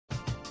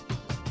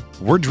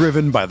We're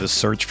driven by the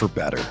search for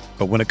better.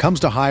 But when it comes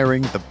to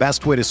hiring, the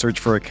best way to search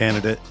for a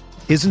candidate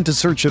isn't to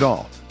search at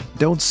all.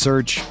 Don't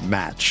search,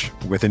 match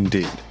with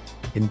Indeed.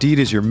 Indeed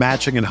is your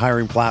matching and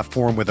hiring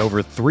platform with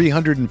over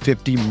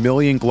 350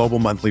 million global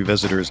monthly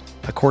visitors,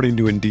 according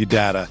to Indeed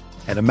data,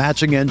 and a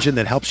matching engine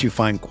that helps you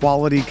find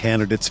quality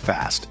candidates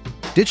fast.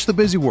 Ditch the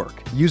busy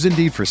work. Use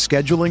Indeed for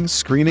scheduling,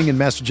 screening, and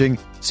messaging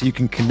so you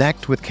can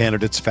connect with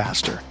candidates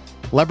faster.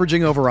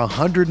 Leveraging over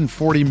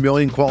 140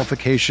 million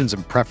qualifications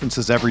and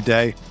preferences every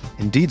day,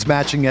 Indeed's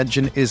matching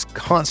engine is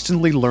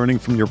constantly learning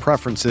from your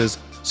preferences,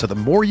 so the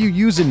more you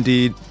use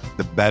Indeed,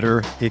 the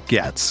better it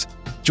gets.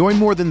 Join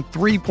more than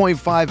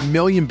 3.5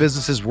 million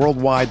businesses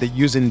worldwide that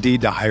use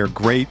Indeed to hire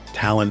great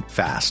talent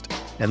fast.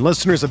 And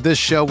listeners of this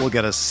show will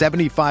get a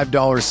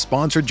 $75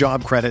 sponsored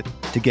job credit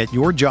to get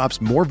your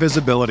jobs more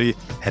visibility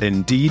at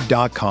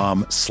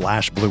Indeed.com/Blue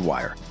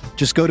Wire.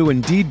 Just go to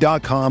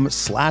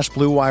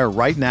Indeed.com/Blue Wire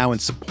right now and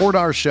support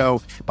our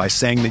show by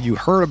saying that you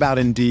heard about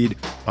Indeed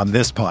on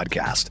this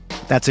podcast.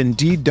 That's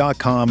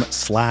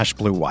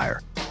Indeed.com/Blue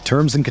Wire.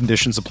 Terms and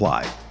conditions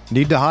apply.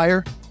 Need to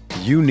hire?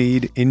 You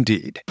need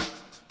Indeed.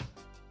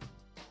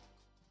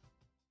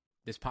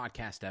 This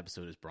podcast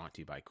episode is brought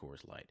to you by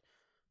Coors Light.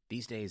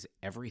 These days,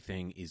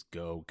 everything is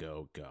go,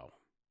 go, go.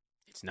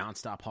 It's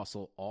nonstop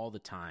hustle all the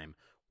time.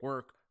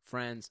 Work,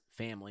 friends,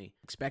 family,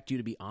 expect you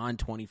to be on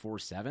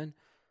 24/7.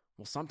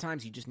 Well,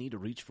 sometimes you just need to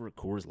reach for a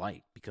Coors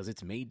Light because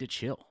it's made to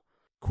chill.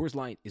 Coors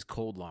Light is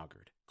cold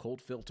lagered,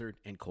 cold filtered,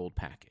 and cold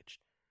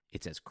packaged.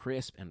 It's as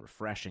crisp and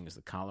refreshing as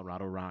the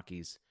Colorado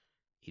Rockies.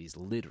 It is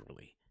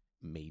literally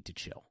made to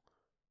chill.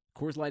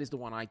 Coors Light is the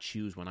one I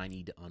choose when I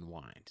need to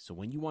unwind. So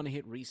when you want to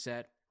hit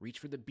reset, reach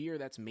for the beer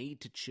that's made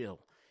to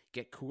chill.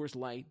 Get Coors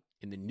Light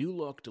in the new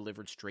look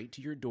delivered straight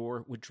to your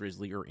door with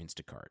Drizzly or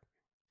Instacart.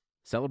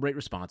 Celebrate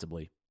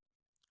responsibly.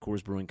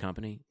 Coors Brewing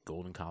Company,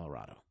 Golden,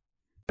 Colorado.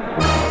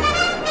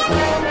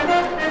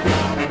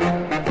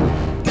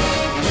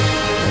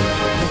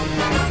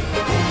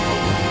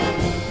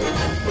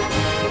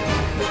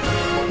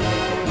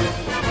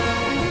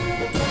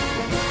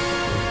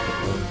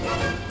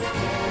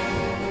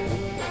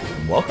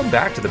 Welcome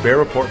back to the Bear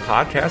Report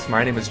podcast.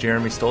 My name is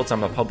Jeremy Stoltz. I'm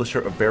the publisher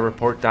of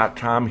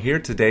BearReport.com. Here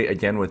today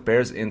again with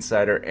Bears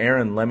insider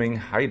Aaron Leming.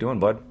 How you doing,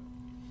 bud?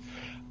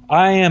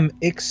 I am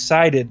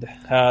excited.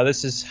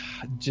 This is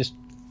just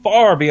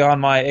far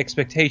beyond my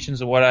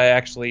expectations of what I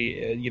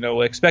actually,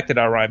 expected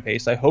out of Ryan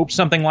Pace. I hoped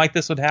something like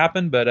this would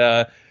happen,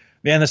 but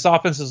man, this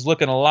offense is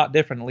looking a lot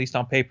different, at least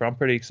on paper. I'm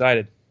pretty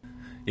excited.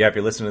 Yeah, if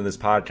you're listening to this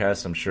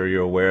podcast, I'm sure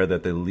you're aware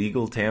that the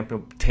legal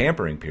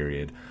tampering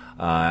period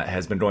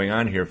has been going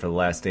on here for the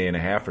last day and a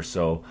half or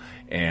so,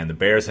 and the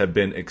Bears have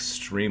been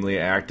extremely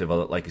active.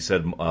 Like you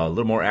said, a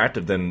little more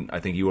active than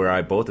I think you or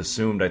I both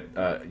assumed.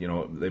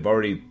 They've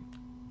already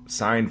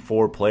signed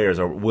 4 players,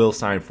 or will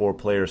sign 4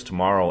 players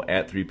tomorrow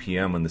at 3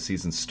 p.m. when the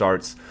season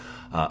starts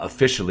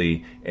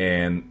officially.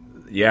 And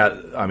yeah,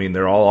 I mean,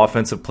 they're all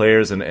offensive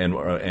players and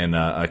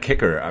a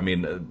kicker. I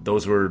mean,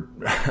 those were,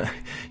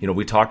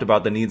 we talked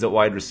about the needs at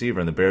wide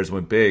receiver, and the Bears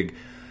went big.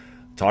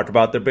 Talk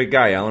about their big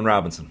guy, Allen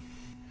Robinson.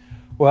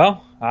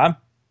 Well, I'm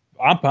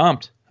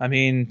pumped. I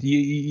mean,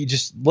 you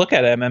just look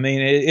at him. I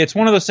mean, it's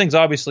one of those things.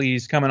 Obviously,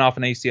 he's coming off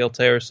an ACL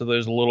tear, so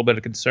there's a little bit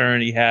of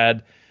concern. He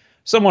had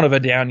somewhat of a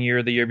down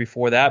year the year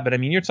before that, but I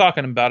mean, you're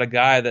talking about a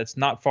guy that's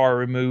not far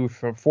removed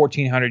from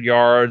 1,400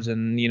 yards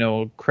and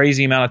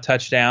crazy amount of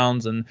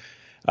touchdowns, and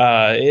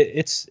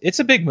it's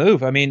a big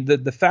move. I mean,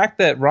 the fact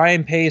that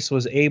Ryan Pace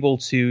was able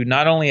to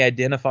not only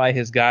identify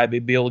his guy,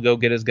 but be able to go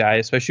get his guy,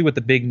 especially with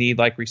the big need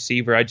like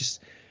receiver.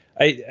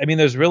 I mean,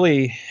 there's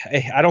really,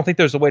 I don't think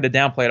there's a way to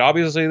downplay it.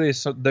 Obviously,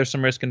 there's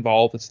some risk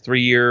involved. It's a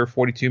 3-year,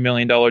 $42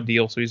 million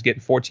deal, so he's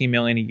getting $14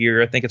 million a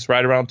year. I think it's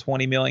right around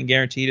 $20 million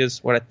guaranteed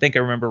is what I think I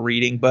remember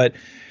reading. But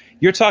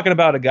you're talking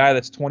about a guy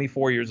that's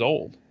 24 years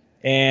old.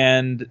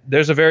 And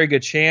there's a very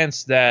good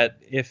chance that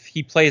if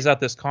he plays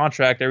out this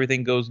contract,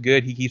 everything goes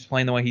good, he keeps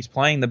playing the way he's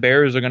playing, the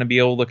Bears are going to be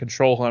able to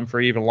control him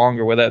for even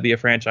longer, whether that be a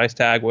franchise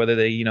tag, whether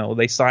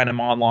they sign him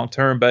on long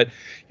term. But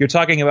you're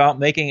talking about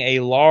making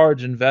a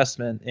large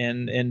investment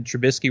in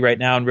Trubisky right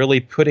now and really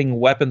putting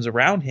weapons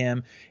around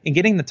him and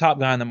getting the top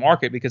guy in the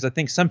market, because I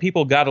think some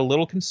people got a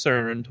little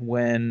concerned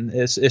when,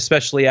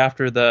 especially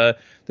after the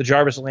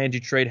Jarvis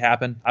Landry trade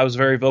happened. I was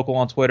very vocal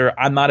on Twitter.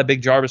 I'm not a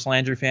big Jarvis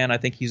Landry fan. I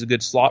think he's a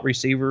good slot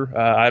receiver.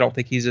 I don't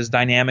think he's as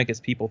dynamic as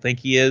people think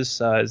he is.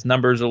 His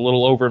numbers are a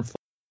little overinflated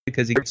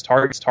because he gets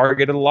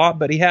targeted a lot,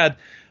 but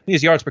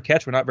his yards per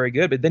catch were not very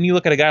good. But then you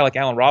look at a guy like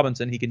Allen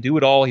Robinson. He can do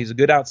it all. He's a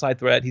good outside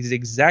threat. He's the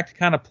exact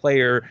kind of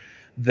player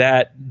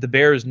that the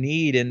Bears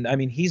need. And, I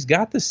mean, he's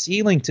got the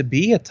ceiling to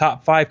be a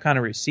top 5 kind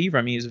of receiver.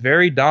 I mean, he's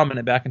very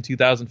dominant back in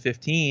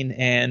 2015,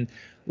 and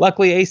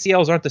luckily,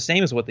 ACLs aren't the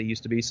same as what they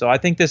used to be. So I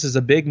think this is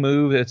a big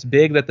move. It's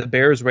big that the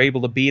Bears were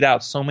able to beat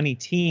out so many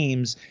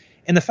teams.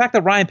 And the fact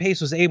that Ryan Pace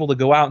was able to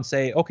go out and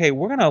say, okay,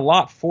 we're going to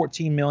allot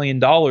 $14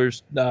 million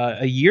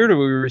a year to a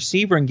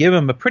receiver and give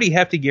him a pretty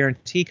hefty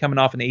guarantee coming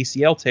off an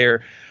ACL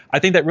tear, I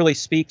think that really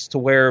speaks to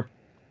where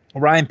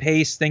Ryan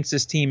Pace thinks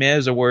this team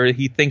is, or where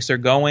he thinks they're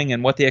going,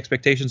 and what the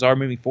expectations are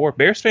moving forward,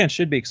 Bears fans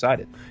should be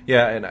excited.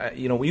 Yeah, and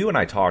you and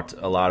I talked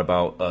a lot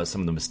about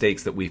some of the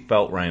mistakes that we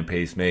felt Ryan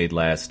Pace made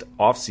last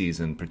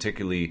offseason,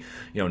 particularly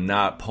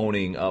not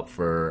ponying up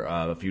for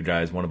a few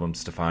guys. One of them,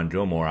 Stephon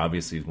Gilmore,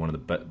 obviously is one of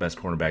the best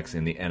cornerbacks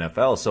in the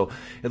NFL. So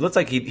it looks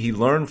like he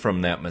learned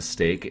from that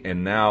mistake,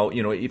 and now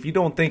if you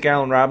don't think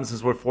Allen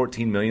Robinson's worth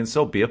 $14 million,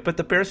 so be it. But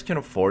the Bears can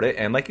afford it,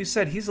 and like you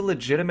said, he's a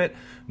legitimate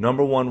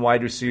number one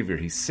wide receiver.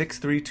 He's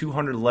 6'3",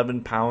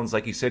 211 pounds.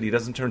 Like you said, he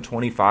doesn't turn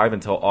 25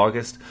 until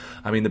August.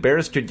 I mean, the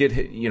Bears could get,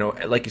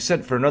 like you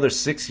said, for another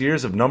 6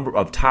 years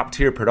of top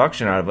tier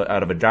production out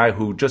of a guy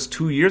who just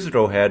 2 years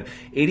ago had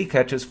 80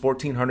 catches,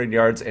 1,400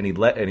 yards, and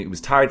he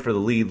was tied for the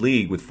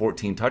league with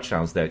 14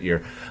 touchdowns that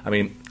year. I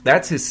mean,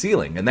 that's his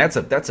ceiling, and that's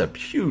a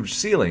huge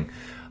ceiling.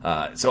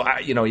 I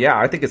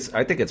think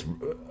it's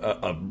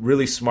a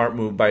really smart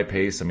move by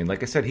Pace. I mean,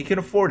 like I said, he can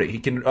afford it. He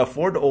can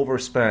afford to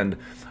overspend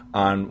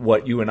on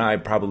what you and I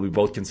probably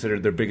both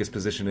considered their biggest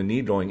position in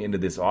need going into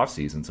this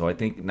offseason. So I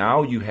think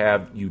now you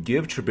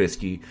give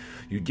Trubisky,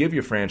 you give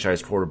your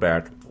franchise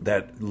quarterback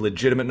that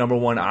legitimate number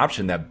one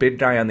option, that big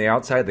guy on the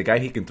outside, the guy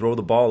he can throw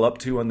the ball up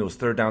to on those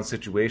third down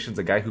situations,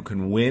 a guy who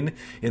can win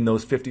in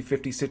those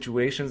 50-50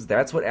 situations.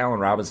 That's what Allen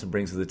Robinson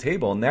brings to the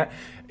table, and that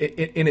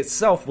in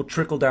itself will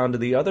trickle down to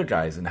the other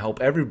guys and help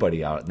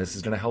everybody out. And this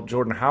is going to help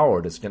Jordan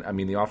Howard.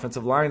 The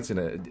offensive line is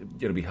going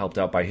to be helped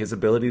out by his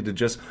ability to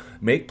just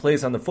make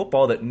plays on the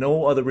football that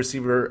no other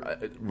receiver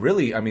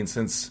really,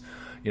 since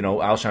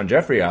Alshon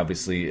Jeffrey,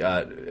 obviously,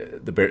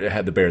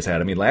 the Bears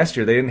had. I mean, last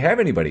year they didn't have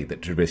anybody that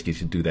Trubisky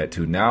should do that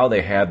to. Now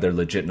they have their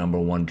legit number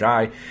one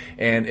guy.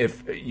 And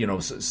if,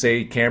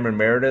 say Cameron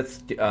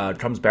Meredith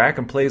comes back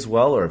and plays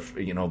well, or if,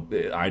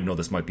 I know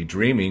this might be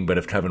dreaming, but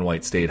if Kevin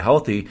White stayed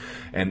healthy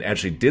and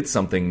actually did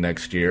something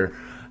next year,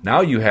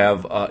 now you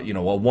have a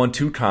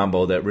 1-2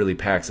 combo that really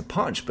packs a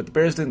punch. But the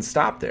Bears didn't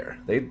stop there.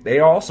 They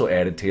also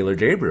added Taylor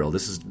Gabriel.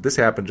 This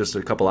happened just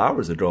a couple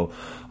hours ago.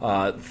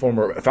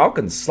 Former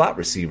Falcons slot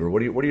receiver.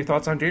 What are your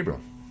thoughts on Gabriel?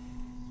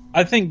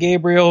 I think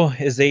Gabriel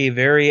is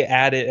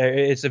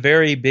it's a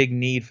very big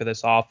need for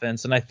this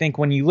offense. And I think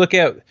when you look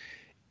at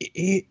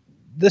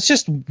let's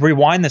just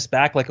rewind this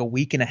back like a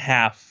week and a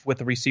half with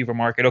the receiver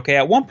market. Okay,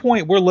 at one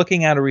point we're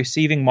looking at a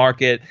receiving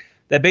market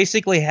that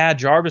basically had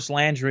Jarvis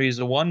Landry as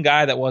the one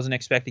guy that wasn't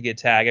expected to get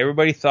tagged.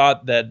 Everybody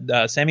thought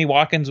that Sammy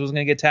Watkins was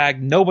going to get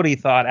tagged. Nobody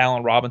thought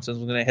Allen Robinson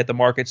was going to hit the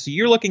market. So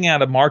you're looking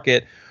at a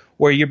market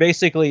where you're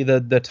basically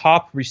the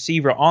top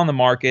receiver on the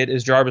market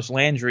is Jarvis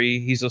Landry.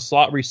 He's a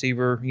slot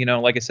receiver.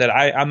 Like I said,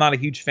 I'm not a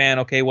huge fan.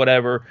 Okay,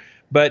 whatever.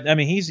 But,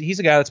 he's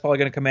a guy that's probably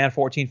going to command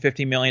 $14,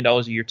 $15 million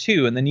a year,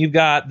 too. And then you've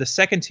got the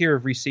second tier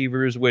of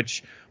receivers,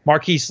 which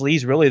Marquise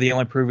Lee's really the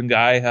only proven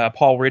guy.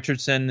 Paul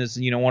Richardson is,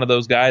 one of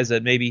those guys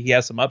that maybe he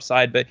has some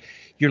upside. But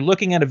you're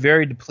looking at a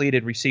very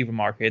depleted receiver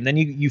market. And then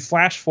you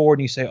flash forward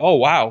and you say, oh,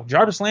 wow,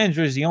 Jarvis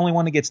Landry is the only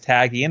one that gets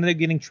tagged. He ended up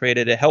getting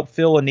traded to help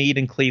fill a need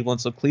in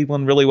Cleveland. So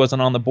Cleveland really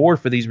wasn't on the board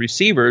for these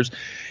receivers.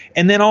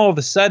 And then all of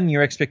a sudden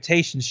your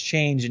expectations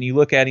change and you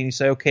look at it and you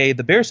say, okay,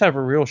 the Bears have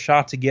a real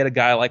shot to get a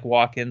guy like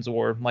Watkins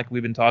or like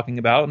we've been talking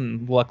about.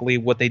 And luckily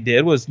what they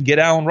did was get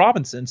Allen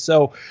Robinson.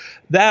 So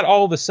that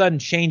all of a sudden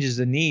changes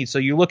the need. So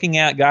you're looking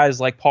at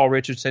guys like Paul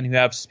Richardson who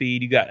have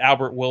speed. You got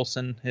Albert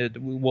Wilson.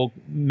 We'll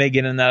may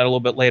get into that a little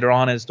bit later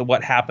on as to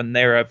what happened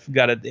there. I've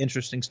got an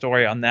interesting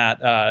story on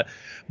that.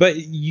 But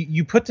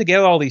you put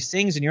together all these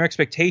things and your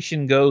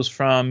expectation goes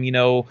from,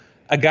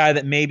 a guy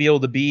that may be able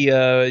to be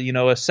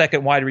a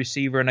second wide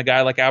receiver and a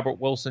guy like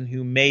Albert Wilson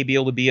who may be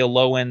able to be a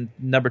low end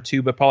number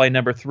 2 but probably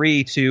number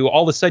 3 to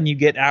all of a sudden you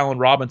get Allen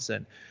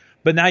Robinson.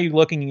 But now you're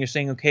looking and you're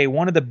saying, okay,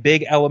 one of the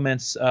big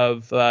elements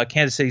of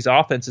Kansas City's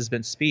offense has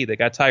been speed. They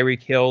got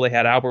Tyreek Hill, they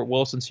had Albert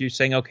Wilson. So you're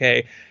saying,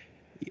 okay,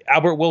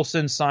 Albert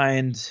Wilson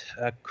signed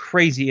a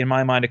crazy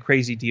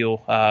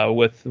deal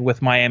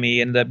with Miami.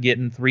 He ended up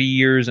getting 3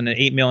 years and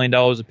 $8 million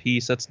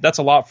apiece. That's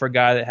a lot for a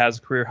guy that has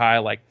a career high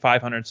like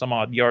 500 some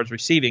odd yards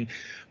receiving.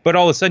 But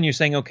all of a sudden you're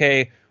saying,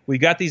 okay, we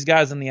got these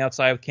guys on the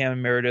outside with Cam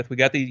and Meredith. We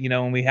got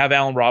and we have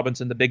Allen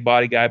Robinson, the big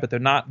body guy, but they're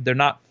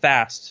not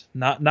fast,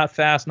 not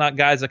fast, not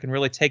guys that can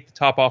really take the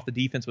top off the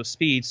defense with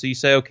speed. So you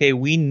say, okay,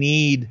 we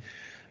need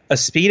a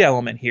speed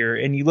element here.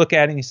 And you look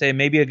at it and you say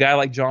maybe a guy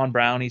like John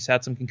Brown, he's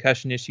had some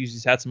concussion issues,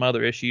 he's had some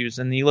other issues.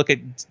 And you look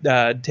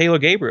at Taylor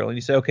Gabriel and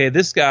you say, okay,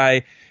 this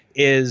guy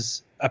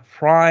is a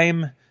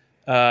prime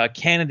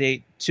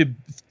candidate to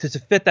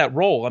fit that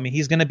role.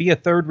 He's going to be a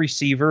third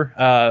receiver.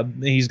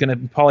 He's going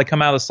to probably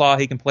come out of the slot.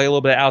 He can play a little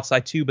bit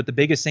outside too, but the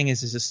biggest thing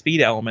is his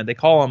speed element. They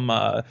call him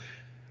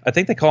I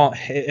think they call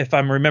him, if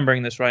I'm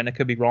remembering this right, and I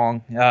could be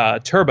wrong,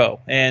 Turbo.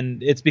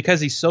 And it's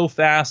because he's so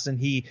fast and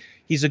he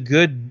He's a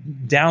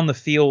good down the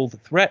field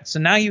threat. So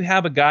now you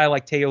have a guy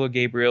like Taylor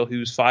Gabriel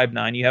who's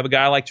 5'9". You have a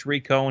guy like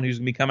Tariq Cohen who's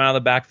going to be coming out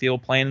of the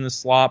backfield, playing in the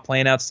slot,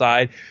 playing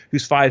outside,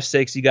 who's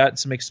 5'6". You got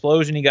some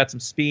explosion, you got some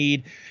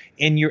speed.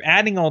 And you're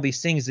adding all these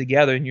things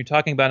together, and you're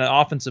talking about an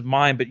offensive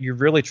mind, but you're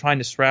really trying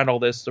to surround all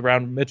this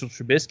around Mitchell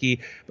Trubisky.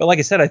 But like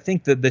I said, I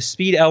think that the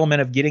speed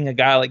element of getting a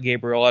guy like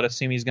Gabriel, I'd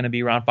assume he's going to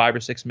be around $5 or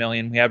 $6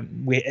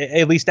 million. We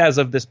at least as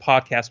of this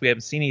podcast, we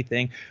haven't seen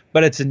anything,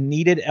 but it's a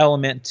needed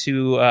element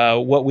to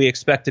what we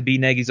expect to be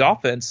Nagy's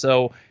offense.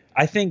 So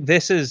I think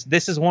this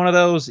is one of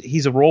those.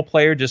 He's a role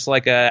player, just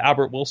like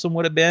Albert Wilson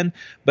would have been,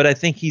 but I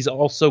think he's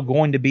also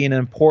going to be an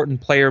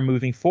important player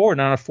moving forward.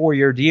 And on a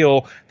 4-year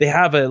deal, they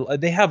have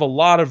a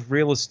lot of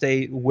real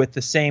estate with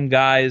the same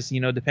guys,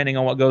 depending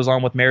on what goes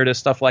on with Meredith,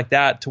 stuff like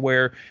that, to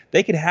where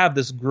they could have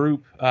this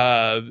group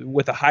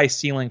with a high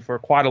ceiling for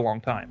quite a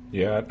long time.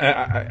 Yeah,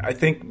 I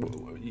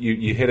think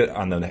you hit it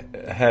on the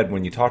head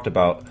when you talked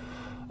about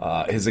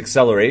his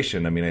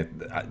acceleration. I mean,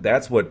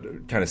 that's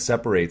what kind of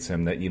separates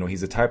him. That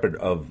he's a type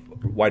of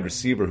wide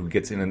receiver who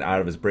gets in and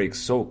out of his breaks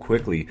so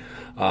quickly.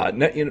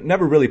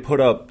 Never really put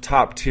up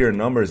top tier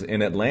numbers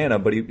in Atlanta,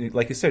 but he,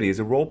 like you said, he's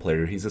a role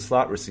player. He's a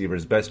slot receiver.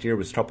 His best year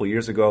was a couple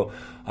years ago,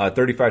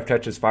 35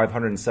 catches,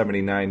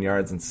 579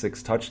 yards, and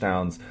 6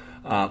 touchdowns.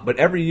 But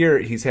every year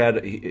he's had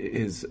a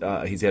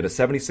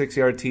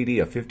 76-yard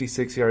TD, a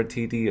 56-yard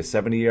TD, a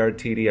 70-yard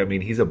TD. I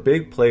mean, he's a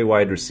big play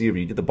wide receiver.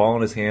 You get the ball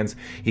in his hands,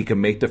 he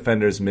can make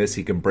defenders miss,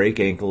 he can break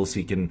ankles,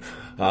 he can,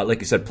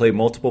 like you said, play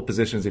multiple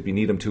positions if you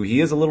need him to. He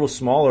is a little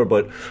smaller,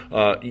 but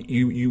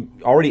you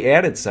already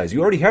added size.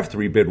 You already have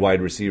 3 big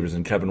wide receivers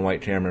in Kevin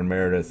White, Cameron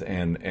Meredith,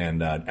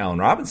 and Allen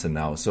Robinson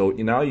now. So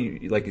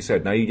like you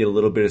said, now you get a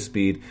little bit of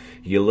speed,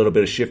 you get a little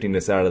bit of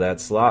shiftiness out of that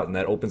slot, and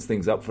that opens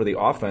things up for the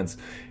offense.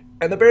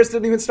 And the Bears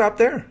didn't even stop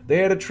there. They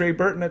had a Trey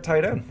Burton at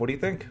tight end. What do you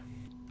think?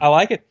 I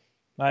like it.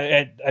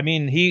 I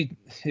mean,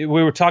 we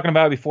were talking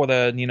about it before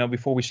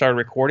we started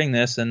recording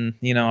this, and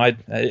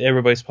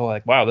everybody's probably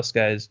like, wow, this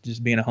guy's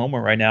just being a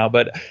homer right now.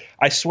 But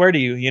I swear to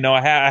you, I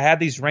had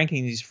these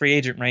rankings, these free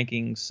agent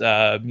rankings,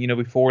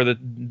 before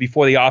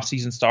the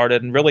offseason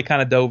started, and really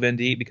kind of dove in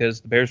deep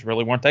because the Bears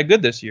really weren't that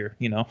good this year.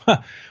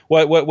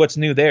 What's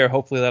new there?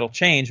 Hopefully that'll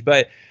change,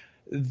 but.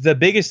 The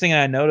biggest thing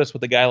I noticed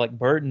with a guy like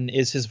Burton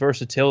is his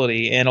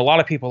versatility. And a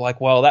lot of people are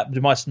like, well, that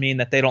must mean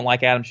that they don't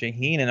like Adam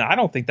Shaheen. And I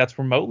don't think that's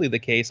remotely the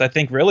case. I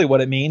think really what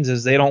it means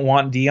is they don't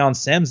want Deion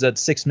Sims at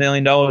 $6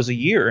 million a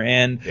year.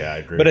 And yeah, I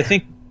agree. But I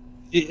think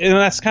and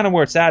that's kind of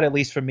where it's at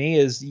least for me,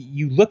 is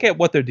you look at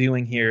what they're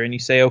doing here and you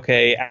say,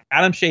 okay,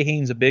 Adam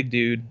Shaheen's a big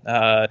dude.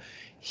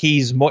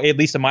 He's more, at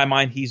least in my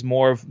mind, he's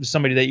more of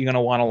somebody that you're going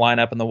to want to line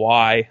up in the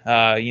Y,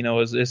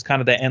 is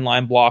kind of the end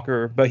line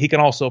blocker, but he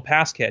can also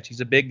pass catch. He's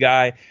a big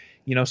guy.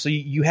 So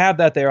you have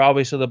that there.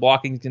 Obviously, the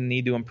blocking is going to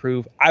need to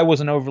improve. I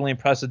wasn't overly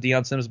impressed with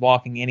Deion Sims'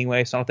 blocking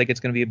anyway, so I don't think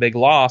it's going to be a big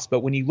loss.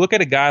 But when you look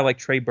at a guy like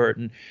Trey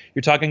Burton,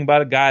 you're talking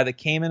about a guy that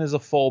came in as a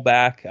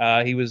fullback.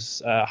 He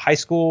was high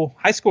school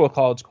or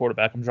college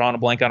quarterback. I'm drawing a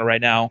blank on it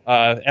right now,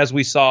 as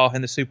we saw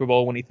in the Super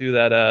Bowl when he threw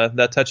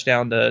that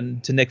touchdown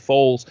to Nick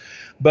Foles.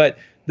 But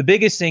the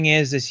biggest thing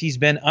is he's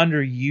been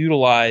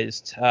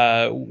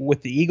underutilized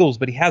with the Eagles,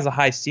 but he has a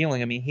high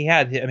ceiling. I mean,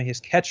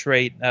 his catch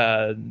rate,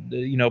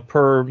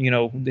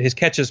 his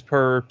catches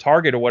per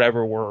target or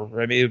whatever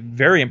were,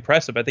 very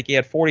impressive. I think he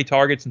had 40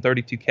 targets and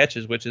 32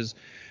 catches, which is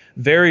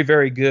very,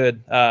 very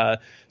good.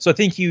 So I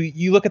think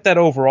you look at that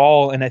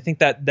overall, and I think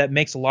that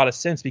makes a lot of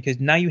sense because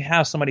now you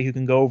have somebody who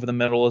can go over the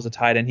middle as a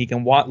tight end. He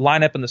can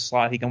line up in the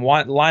slot. He can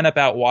line up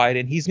out wide,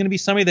 and he's going to be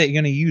somebody that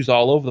you're going to use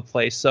all over the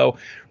place. So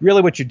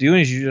really what you're doing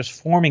is you're just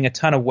forming a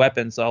ton of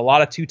weapons, a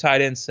lot of 2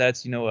 tight end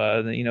sets,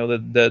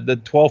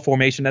 the 12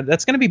 formation.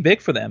 That's going to be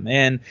big for them.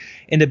 And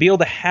to be able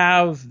to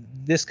have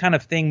this kind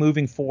of thing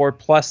moving forward,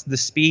 plus the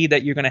speed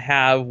that you're going to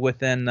have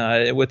within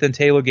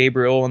Taylor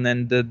Gabriel and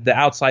then the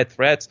outside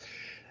threats,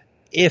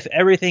 if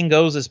everything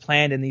goes as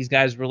planned and these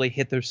guys really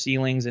hit their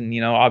ceilings,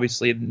 and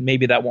obviously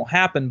maybe that won't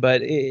happen,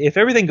 but if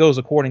everything goes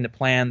according to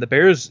plan, the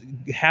Bears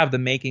have the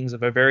makings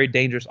of a very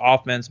dangerous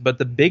offense. But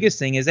the biggest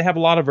thing is they have a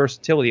lot of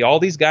versatility. All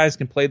these guys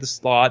can play the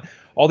slot.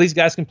 All these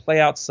guys can play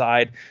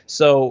outside.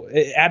 So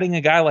adding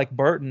a guy like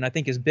Burton, I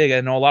think, is big.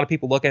 I know a lot of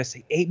people look at it and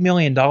say $8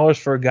 million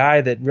for a guy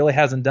that really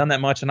hasn't done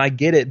that much, and I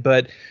get it,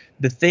 but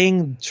the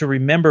thing to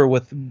remember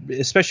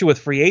especially with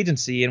free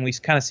agency, and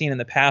we've kind of seen in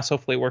the past,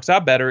 hopefully it works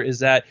out better, is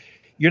that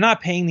you're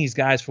not paying these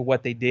guys for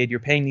what they did. You're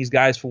paying these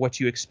guys for what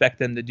you expect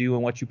them to do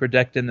and what you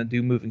project them to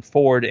do moving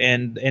forward.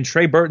 And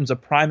Trey Burton's a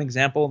prime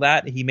example of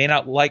that. He may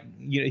not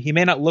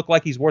look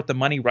like he's worth the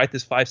money right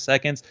this 5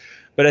 seconds,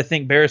 but I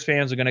think Bears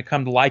fans are going to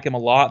come to like him a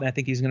lot, and I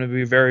think he's going to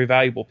be a very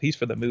valuable piece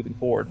for them moving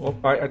forward. Well,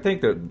 I think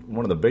that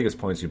one of the biggest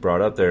points you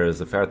brought up there is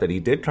the fact that he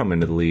did come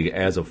into the league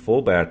as a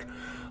fullback.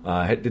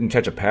 Didn't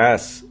catch a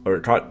pass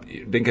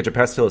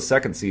till his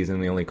second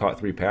season. He only caught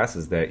 3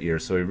 passes that year,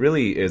 so he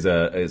really is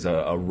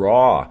a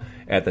raw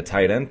at the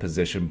tight end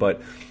position.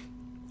 But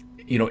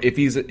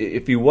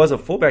if he was a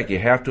fullback, you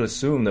have to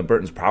assume that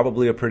Burton's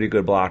probably a pretty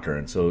good blocker.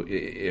 And so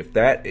if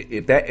that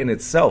in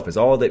itself is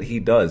all that he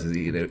does,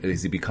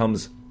 is he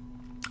becomes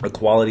a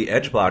quality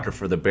edge blocker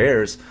for the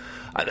Bears.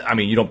 I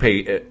mean, you don't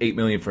pay $8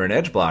 million for an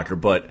edge blocker,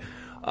 but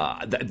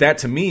that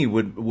to me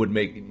would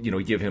make,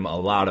 give him a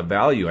lot of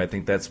value. I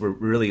think that's where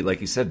really,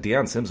 like you said,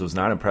 Deion Sims was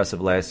not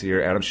impressive last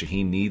year. Adam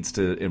Shaheen needs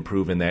to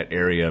improve in that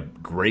area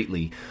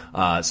greatly.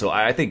 So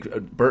I think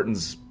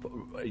Burton's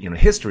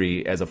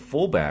history as a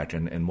fullback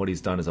and what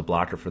he's done as a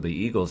blocker for the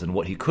Eagles and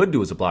what he could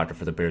do as a blocker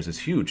for the Bears is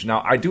huge.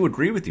 Now, I do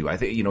agree with you. I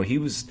think he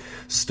was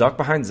stuck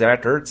behind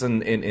Zach Ertz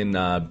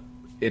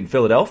in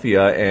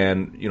Philadelphia,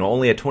 and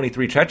only had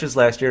 23 catches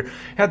last year.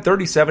 Had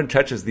 37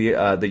 catches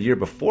the year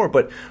before,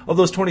 but of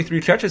those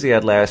 23 catches he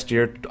had last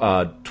year,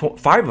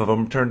 5 of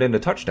them turned into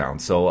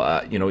touchdowns. So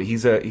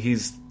he's like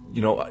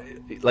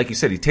you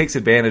said, he takes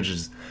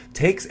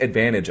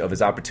advantage of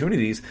his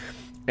opportunities.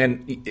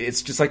 And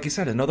it's just like you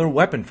said, another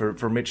weapon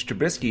for Mitch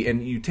Trubisky.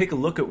 And you take a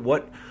look at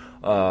what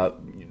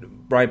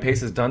Brian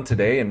Pace has done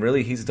today, and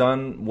really he's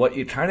done what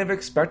you kind of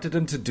expected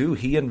him to do.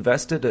 He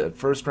invested a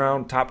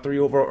first-round, top 3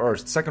 overall or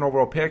second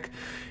overall pick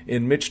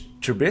in Mitch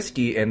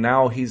Trubisky, and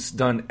now he's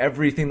done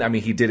everything. I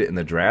mean, he did it in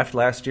the draft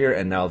last year,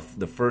 and now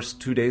the first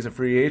 2 days of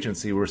free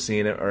agency, we're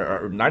seeing it,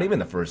 or not even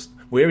the first.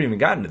 We haven't even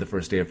gotten to the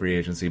first day of free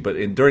agency, but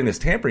during this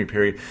tampering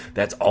period,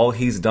 that's all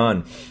he's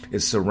done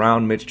is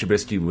surround Mitch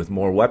Trubisky with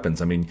more weapons.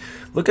 I mean,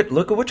 look at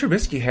what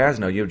Trubisky has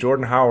now. You have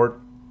Jordan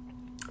Howard,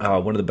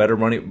 one of the better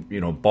running,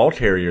 ball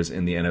carriers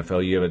in the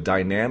NFL. You have a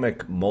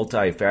dynamic,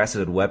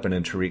 multifaceted weapon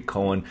in Tariq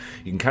Cohen.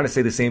 You can kind of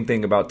say the same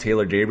thing about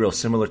Taylor Gabriel.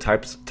 Similar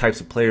types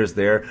of players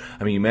there.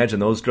 I mean, you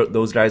imagine those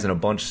guys in a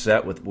bunch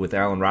set with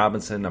Allen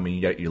Robinson. I mean,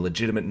 you got your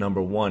legitimate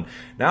number one.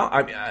 Now,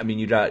 I mean,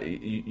 you got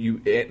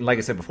you like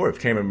I said before, if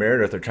Cameron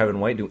Meredith or Kevin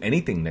White do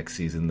anything next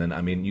season, then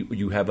I mean,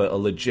 you have a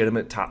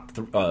legitimate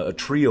a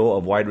trio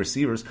of wide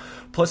receivers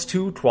plus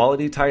 2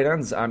 quality tight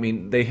ends. I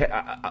mean, they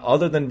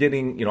other than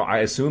getting, I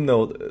assume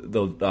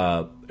they'll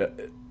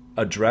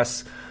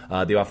address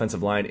the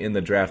offensive line in the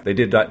draft. They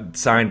did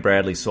sign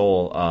Bradley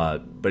Soule,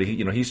 but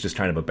he's just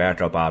kind of a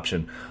backup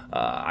option.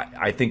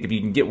 I think if you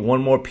can get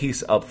one more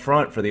piece up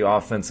front for the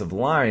offensive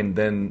line,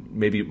 then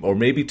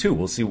maybe 2.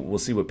 We'll see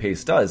what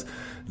Pace does.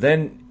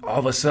 Then all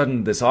of a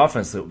sudden, this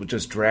offense that would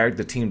just drag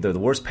the team, the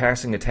worst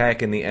passing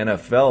attack in the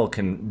NFL,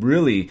 can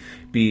really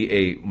be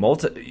a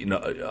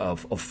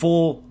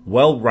full,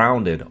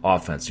 well-rounded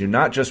offense. You're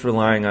not just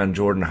relying on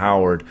Jordan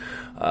Howard,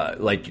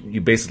 like you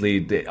basically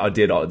did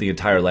the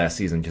entire last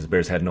season because the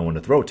Bears had no one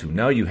to throw to.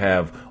 Now you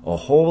have a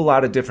whole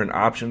lot of different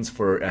options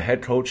for a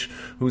head coach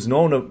who's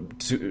known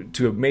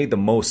to have made the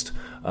most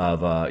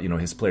of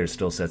his players'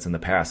 skill sets in the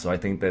past. So I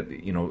think that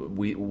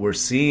we're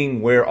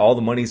seeing where all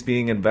the money's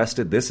being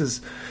invested. This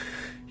is.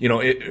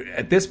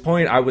 At this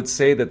point, I would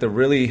say that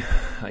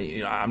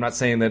I'm not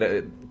saying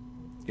that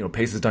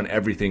Pace has done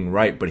everything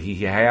right, but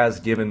he has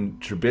given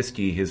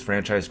Trubisky, his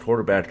franchise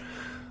quarterback,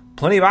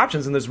 plenty of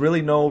options, and there's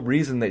really no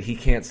reason that he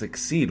can't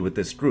succeed with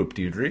this group.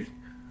 Do you agree?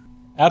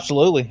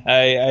 Absolutely.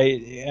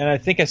 I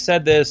think I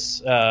said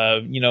this,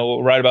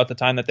 right about the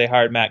time that they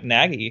hired Matt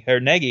Nagy.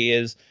 Nagy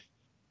is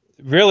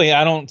really,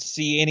 I don't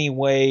see any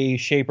way,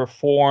 shape, or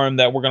form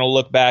that we're going to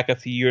look back a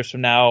few years from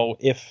now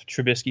if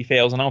Trubisky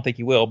fails, and I don't think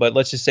he will, but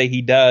let's just say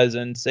he does,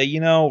 and say,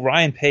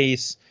 Ryan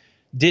Pace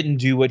didn't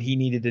do what he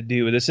needed to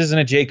do. This isn't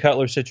a Jay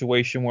Cutler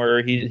situation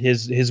where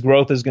his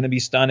growth is going to be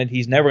stunted.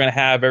 He's never going to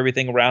have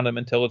everything around him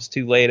until it's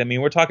too late. I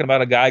mean, we're talking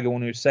about a guy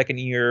going to his second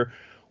year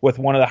with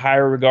one of the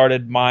higher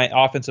regarded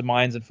offensive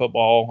minds in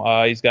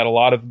football. He's got a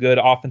lot of good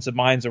offensive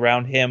minds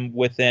around him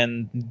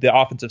within the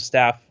offensive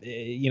staff,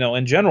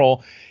 in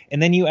general.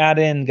 And then you add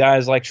in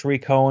guys like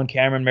Tariq Cohen,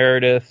 Cameron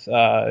Meredith,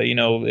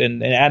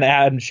 and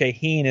Adam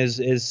Shaheen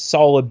is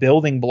solid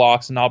building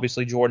blocks, and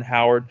obviously Jordan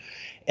Howard.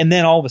 And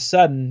then all of a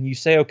sudden you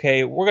say,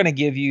 okay, we're going to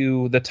give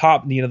you the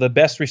top, the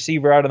best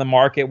receiver out of the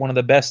market, one of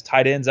the best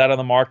tight ends out of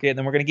the market, and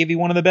then we're going to give you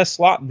one of the best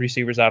slot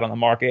receivers out on the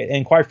market.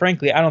 And quite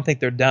frankly, I don't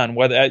think they're done.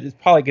 Whether it's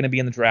probably going to be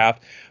in the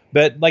draft,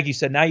 but like you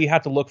said, now you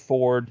have to look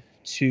forward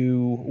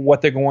to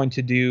what they're going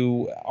to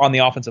do on the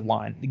offensive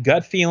line.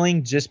 Gut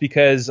feeling, just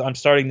because I'm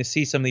starting to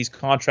see some of these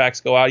contracts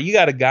go out. You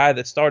got a guy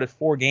that started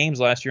 4 games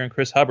last year in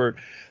Chris Hubbard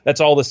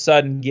that's all of a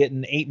sudden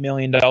getting $8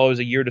 million a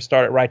year to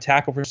start at right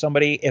tackle for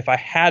somebody. If I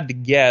had to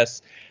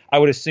guess, I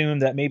would assume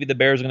that maybe the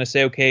Bears are going to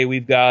say, okay,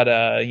 we've got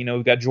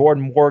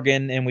Jordan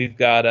Morgan and we've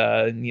got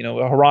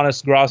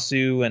Haranis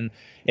Grasu and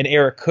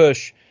Eric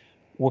Kush.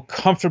 We're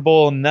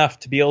comfortable enough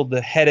to be able to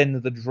head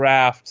into the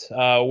draft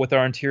with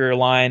our interior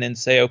line and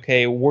say,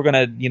 okay, we're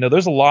going to,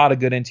 there's a lot of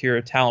good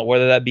interior talent,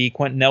 whether that be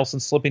Quentin Nelson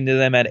slipping to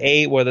them at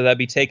 8, whether that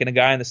be taking a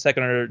guy in the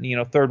second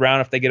or third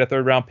round if they get a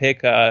third round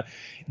pick.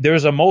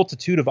 There's a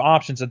multitude of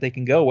options that they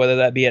can go, whether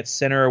that be at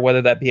center or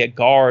whether that be at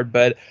guard.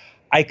 But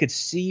I could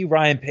see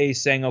Ryan Pace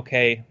saying,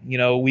 okay,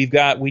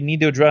 we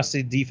need to address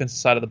the defensive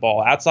side of the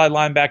ball. Outside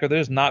linebacker,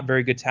 there's not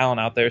very good talent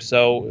out there.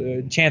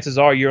 So chances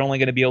are you're only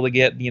going to be able to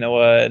get,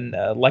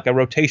 like a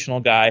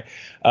rotational guy.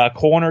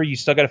 Corner, you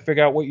still got to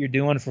figure out what you're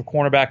doing for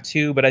cornerback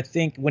too. But I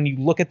think when you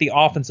look at the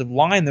offensive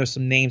line, there's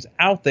some names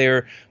out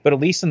there, but at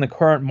least in the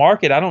current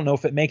market, I don't know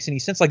if it makes any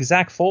sense. Like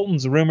Zach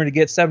Fulton's rumored to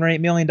get $7 or $8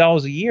 million a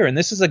year. And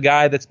this is a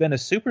guy that's been a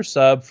super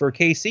sub for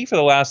KC for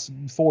the last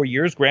 4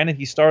 years. Granted,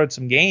 he started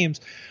some games,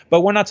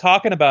 but we're not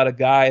talking about a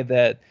guy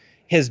that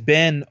has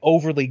been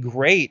overly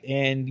great,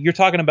 and you're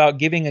talking about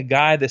giving a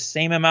guy the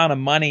same amount of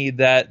money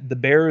that the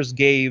Bears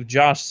gave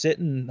Josh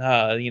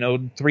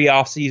Sitton, 3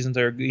 off seasons,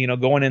 or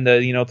going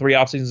into 3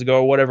 off seasons ago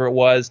or whatever it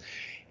was,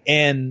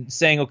 and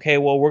saying, okay,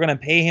 well, we're going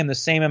to pay him the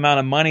same amount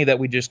of money that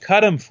we just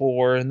cut him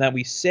for and that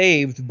we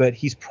saved, but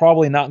he's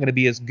probably not going to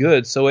be as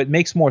good. So it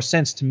makes more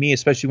sense to me,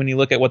 especially when you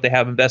look at what they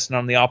have invested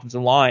on the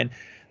offensive line,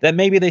 that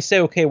maybe they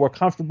say, okay, we're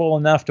comfortable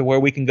enough to where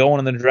we can go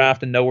in the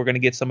draft and know we're going to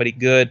get somebody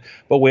good,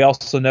 but we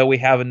also know we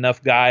have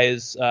enough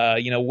guys,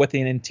 with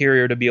an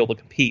interior to be able to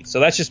compete. So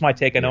that's just my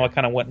take. I know I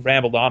kind of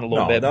rambled on a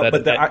little bit,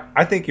 but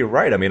I think you're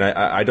right. I mean,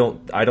 I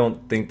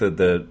don't think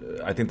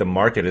that I think the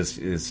market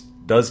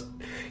does.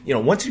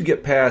 Once you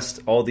get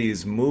past all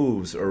these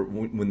moves, or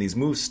when these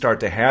moves start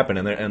to happen,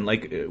 and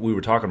like we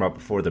were talking about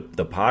before the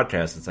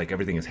podcast, it's like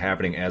everything is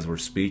happening as we're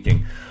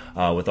speaking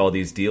with all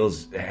these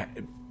deals.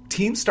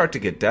 Teams start to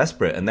get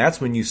desperate, and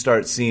that's when you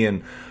start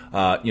seeing,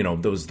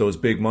 those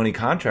big money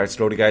contracts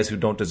go to guys who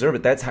don't deserve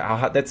it. That's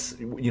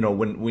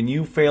when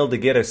you fail to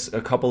get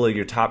a couple of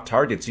your top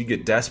targets, you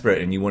get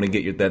desperate and you want to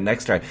get that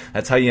next guy.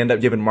 That's how you end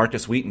up giving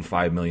Marcus Wheaton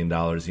 $5 million.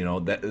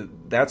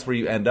 That's where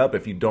you end up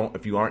if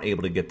you aren't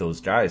able to get those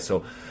guys.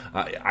 So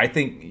I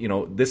think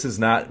this is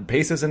not,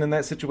 Pace isn't in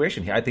that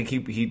situation. I think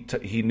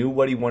he knew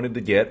what he wanted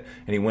to get,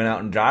 and he went out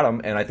and got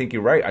him. And I think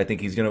you're right. I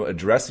think he's going to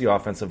address the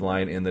offensive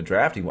line in the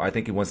draft. I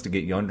think he wants to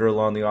get younger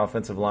along the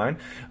offensive line.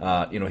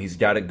 He's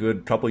got a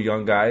good couple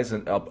young guys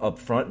and up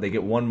front. They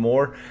get one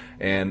more,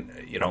 and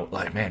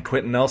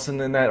Quentin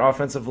Nelson in that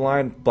offensive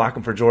line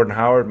blocking for Jordan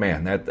Howard.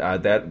 Man,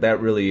 that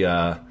really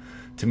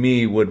to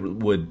me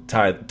would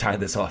tie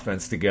this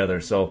offense together.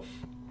 So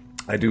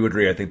I do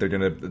agree. I think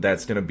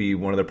that's gonna be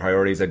one of the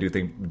priorities. I do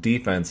think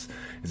defense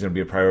is gonna be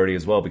a priority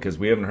as well, because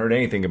we haven't heard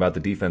anything about the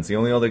defense. The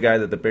only other guy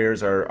that the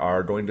Bears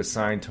are going to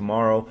sign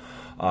tomorrow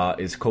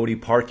is Cody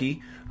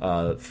Parkey,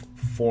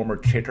 former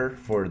kicker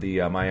for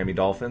the Miami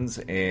Dolphins,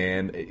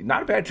 and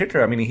not a bad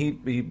kicker. I mean,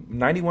 he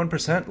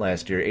 91%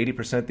 last year,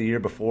 80% the year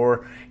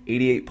before,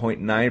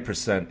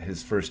 88.9%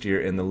 his first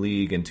year in the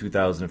league in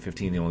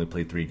 2015. He only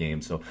played 3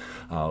 games, so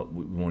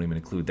we won't even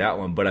include that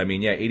one. But I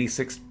mean,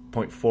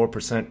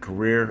 86.4%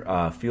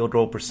 career field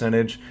goal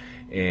percentage.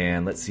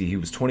 And let's see, he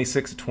was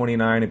 26 of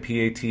 29 in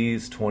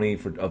PATs, 20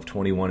 of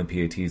 21 in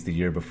PATs the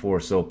year before.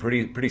 So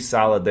pretty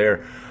solid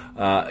there.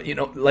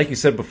 Like you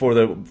said before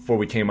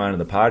we came on in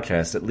the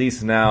podcast, at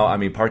least now, I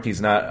mean,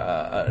 Parkey's not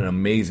an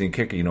amazing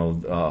kicker,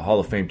 Hall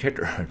of Fame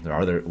kicker.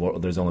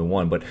 There's only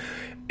one, but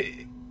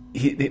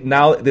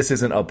now this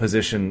isn't a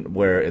position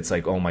where it's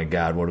like, oh my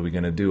God, what are we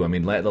going to do? I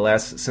mean,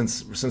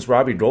 since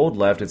Robbie Gould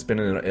left, it's been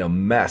a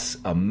mess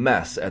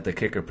at the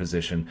kicker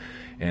position.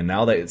 And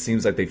now that it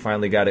seems like they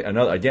finally got it,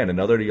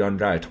 another young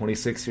guy,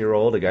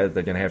 26-year-old, a guy that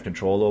they're going to have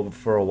control over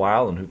for a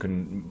while, and who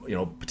can,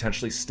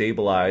 potentially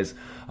stabilize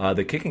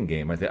the kicking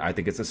game. I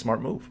think it's a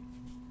smart move.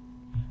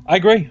 I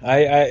agree.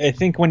 I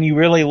think when you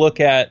really look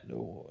at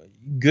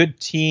good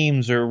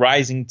teams or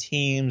rising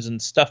teams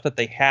and stuff that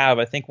they have,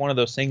 I think one of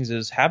those things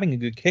is having a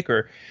good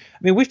kicker. I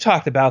mean, we've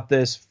talked about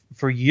this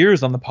for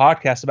years on the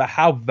podcast about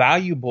how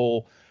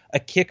valuable a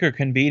kicker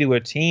can be to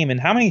a team, and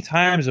how many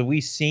times have we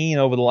seen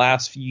over the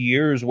last few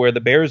years where the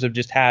Bears have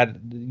just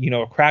had,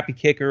 a crappy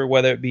kicker,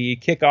 whether it be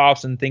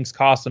kickoffs and things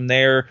cost them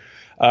there,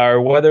 or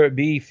whether it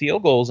be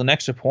field goals and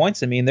extra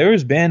points. I mean,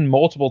 there's been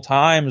multiple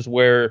times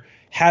where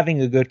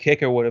having a good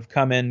kicker would have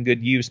come in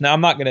good use. Now,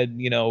 I'm not going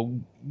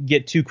to,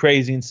 get too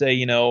crazy and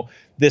say,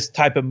 this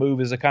type of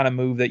move is the kind of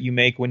move that you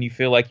make when you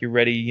feel like you're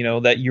ready,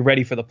 that you're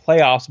ready for the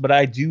playoffs. But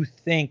I do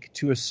think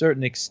to a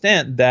certain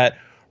extent that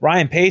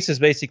Ryan Pace is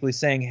basically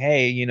saying,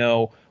 hey,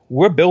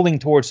 we're building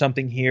towards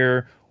something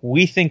here.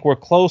 We think we're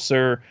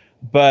closer.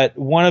 But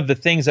one of the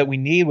things that we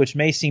need, which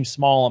may seem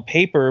small on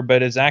paper,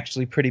 but is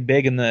actually pretty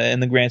big in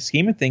the grand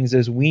scheme of things,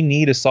 is we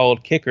need a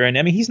solid kicker. And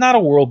I mean, he's not a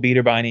world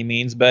beater by any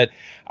means, but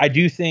I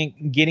do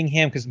think getting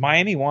him, because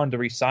Miami wanted to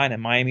re-sign him.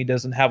 Miami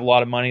doesn't have a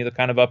lot of money. They're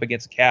kind of up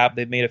against the cap.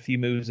 They've made a few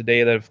moves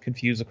today that have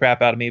confused the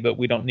crap out of me, but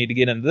we don't need to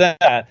get into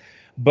that.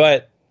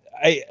 But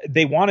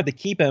they wanted to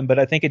keep him, but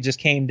I think it just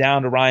came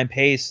down to Ryan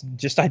Pace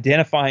just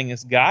identifying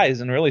his guys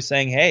and really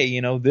saying, hey,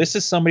 this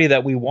is somebody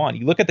that we want.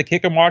 You look at the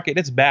kicker market,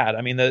 it's bad.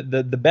 I mean,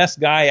 the best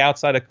guy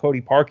outside of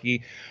Cody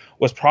Parkey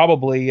was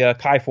probably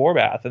Kai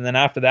Forbath, and then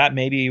after that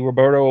maybe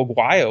Roberto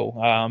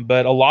Aguayo.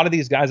 But a lot of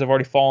these guys have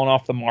already fallen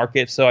off the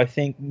market, so I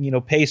think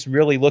Pace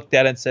really looked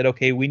at it and said,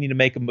 okay, we need to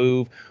make a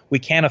move. We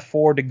can't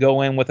afford to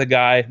go in with a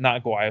guy,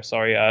 not Aguayo,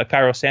 sorry,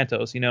 Cairo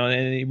Santos.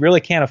 And you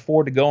really can't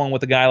afford to go in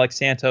with a guy like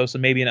Santos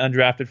and maybe an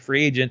undrafted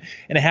free agent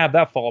and have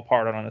that fall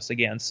apart on us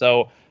again.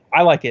 So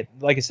I like it.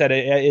 Like I said,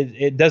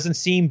 it doesn't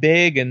seem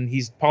big, and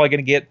he's probably going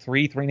to get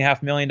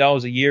 $3.5 million a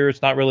year.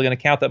 It's not really going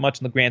to count that much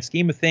in the grand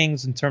scheme of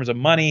things in terms of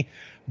money.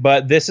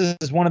 But this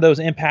is one of those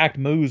impact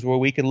moves where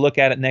we could look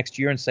at it next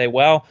year and say,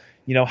 well,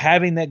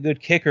 having that good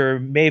kicker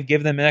may have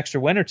given them an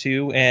extra win or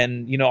two.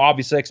 And,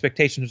 obviously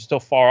expectations are still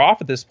far off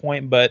at this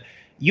point. But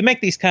you make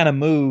these kind of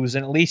moves,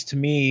 and at least to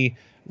me,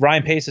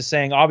 Ryan Pace is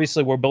saying,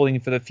 obviously we're building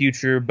for the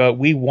future, but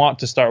we want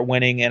to start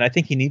winning. And I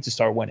think he needs to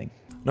start winning.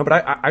 No,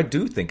 but I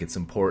do think it's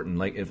important.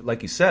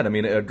 Like you said, I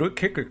mean, a good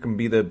kicker can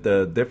be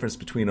the difference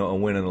between a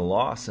win and a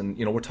loss. And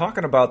we're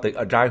talking about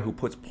a guy who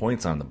puts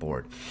points on the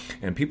board,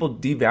 and people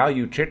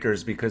devalue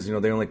kickers because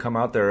they only come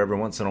out there every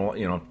once in a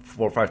while,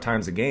 4 or 5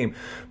 times a game.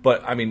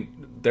 But I mean,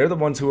 they're the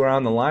ones who are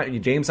on the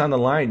line. James on the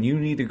line. You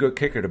need a good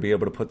kicker to be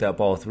able to put that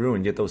ball through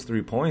and get those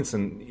 3 points.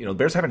 And the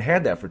Bears haven't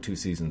had that for 2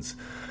 seasons.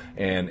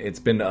 And it's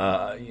been,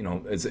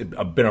 it's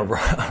been a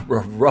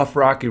rough,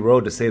 rocky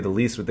road to say the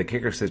least with the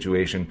kicker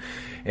situation.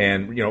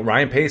 And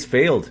Ryan Pace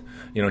failed.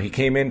 He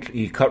came in,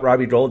 he cut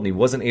Robbie Golden, he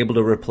wasn't able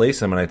to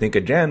replace him. And I think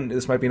again,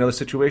 this might be another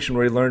situation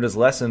where he learned his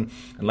lesson.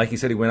 And like he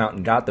said, he went out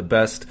and got the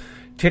best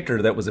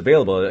kicker that was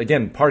available.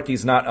 Again,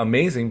 Parkey's not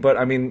amazing, but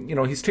I mean,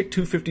 he's kicked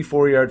 2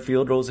 54-yard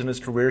field goals in his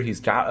career. He's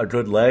got a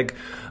good leg.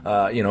 He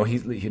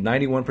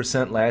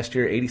 91% last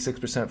year,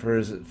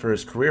 86% for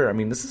his career. I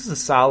mean, this is a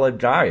solid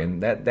guy,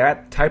 and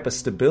that type of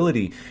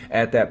stability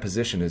at that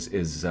position is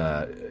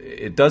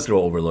it does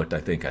go overlooked.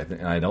 I think,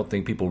 and I don't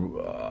think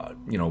people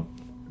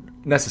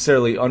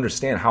necessarily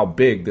understand how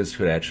big this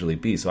could actually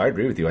be. So I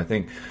agree with you. I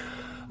think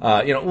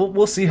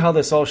we'll see how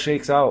this all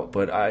shakes out,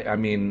 but I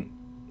mean,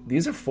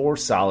 these are 4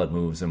 solid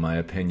moves, in my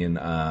opinion.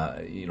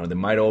 They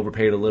might have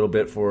overpaid a little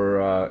bit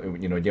for,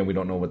 again, we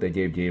don't know what they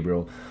gave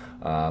Gabriel.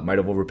 Might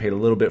have overpaid a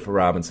little bit for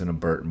Robinson and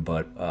Burton,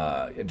 but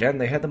again,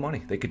 they had the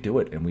money. They could do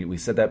it, and we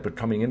said that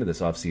coming into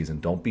this offseason.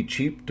 Don't be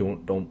cheap.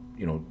 Don't.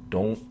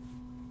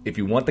 If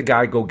you want the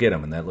guy, go get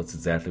him, and that's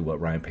exactly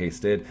what Ryan Pace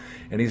did.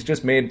 And he's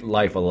just made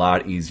life a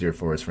lot easier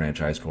for his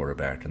franchise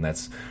quarterback, and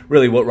that's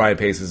really what Ryan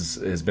Pace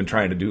has been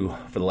trying to do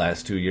for the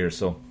last 2 years.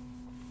 So.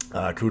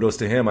 Kudos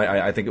to him.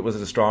 I think it was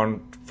a strong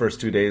first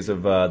 2 days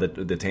of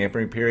the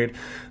tampering period.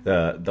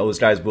 Those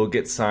guys will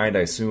get signed,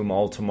 I assume,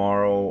 all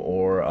tomorrow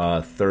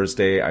or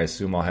Thursday. I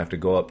assume I'll have to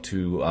go up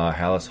to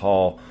Hallis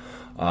Hall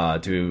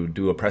to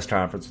do a press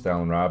conference with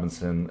Allen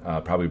Robinson,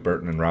 probably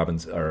Burton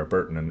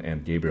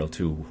and Gabriel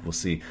too. We'll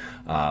see.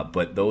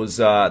 But those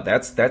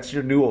that's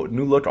your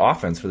new look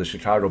offense for the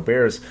Chicago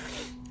Bears.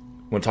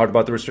 Want to talk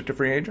about the restricted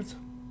free agents?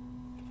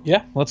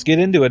 Yeah, let's get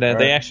into it. All right.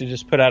 They actually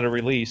just put out a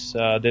release.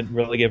 Didn't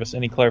really give us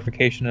any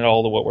clarification at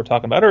all to what we're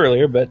talking about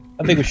earlier, but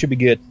I think we should be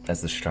good.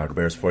 That's the Chicago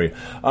Bears for you.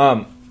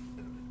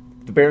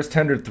 The Bears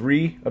tendered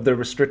 3 of their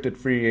restricted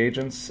free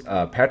agents.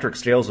 Patrick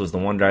Scales was the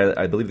one guy.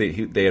 I believe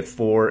they had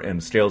 4,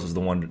 and Scales was the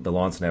one. The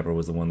long snapper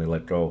was the one they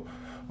let go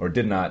or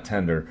did not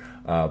tender.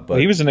 But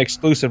he was an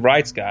exclusive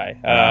rights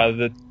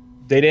guy.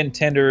 They didn't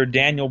tender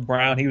Daniel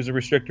Brown. He was a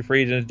restricted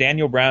free agent.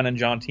 Daniel Brown and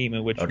John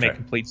Timu, which make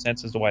complete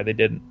sense as to why they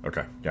didn't.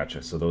 Okay,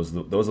 gotcha. So those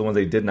are the ones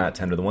they did not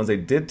tender. The ones they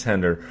did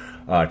tender,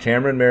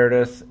 Cameron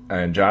Meredith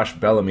and Josh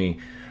Bellamy.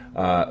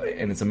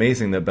 And it's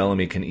amazing that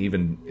Bellamy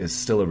is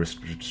still a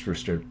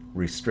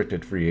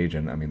restricted free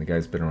agent. I mean, the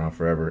guy's been around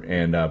forever.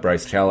 And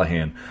Bryce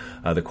Callahan,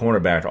 the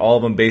cornerback. All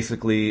of them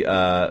basically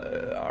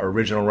are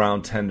original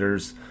round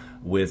tenders.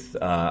 With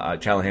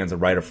Callahan's a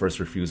right of first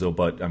refusal,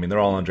 but I mean they're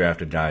all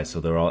undrafted guys,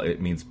 so it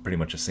means pretty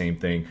much the same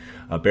thing.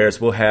 Bears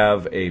will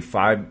have if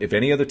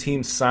any other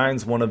team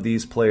signs one of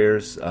these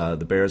players,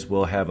 the Bears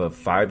will have a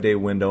 5-day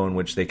window in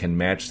which they can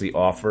match the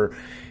offer,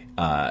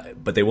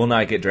 but they will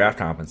not get draft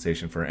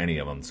compensation for any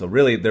of them. So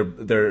really,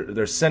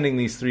 they're sending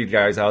these 3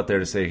 guys out there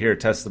to say, here,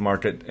 test the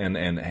market and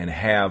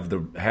have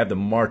the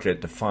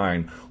market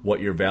define what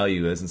your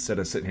value is instead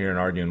of sitting here and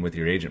arguing with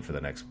your agent for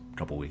the next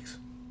couple weeks.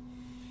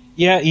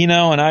 Yeah,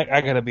 and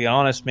I got to be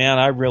honest, man.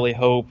 I really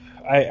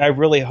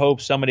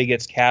hope somebody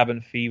gets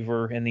cabin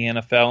fever in the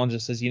NFL and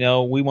just says,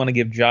 we want to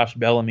give Josh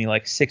Bellamy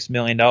like $6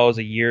 million a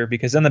year,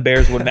 because then the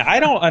Bears would.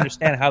 I don't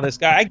understand how this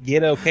guy. I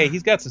get okay,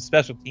 he's got some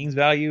special teams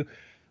value,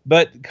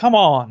 but come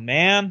on,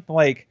 man.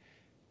 Like,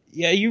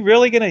 yeah, you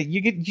really gonna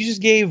you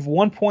just gave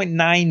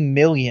 $1.9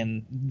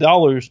 million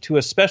to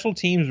a special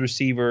teams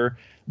receiver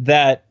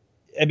that.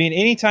 I mean,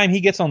 anytime he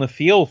gets on the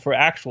field for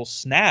actual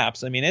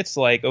snaps, I mean, it's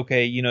like,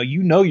 okay,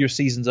 your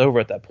season's over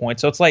at that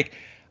point. So it's like,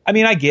 I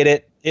mean, I get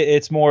it.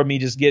 It's more of me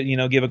just give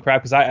a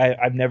crap because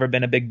I've never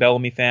been a big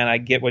Bellamy fan. I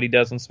get what he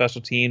does on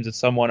special teams. It's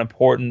somewhat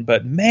important,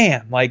 but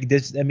man, like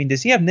does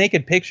he have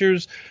naked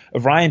pictures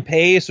of Ryan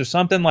Pace or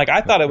something? Like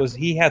I thought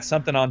he had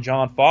something on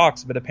John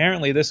Fox, but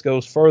apparently this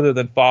goes further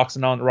than Fox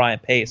and on Ryan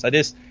Pace.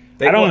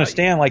 I don't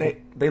understand.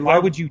 Like, why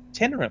would you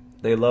tender him?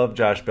 They love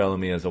Josh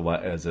Bellamy as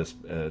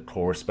a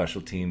core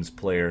special teams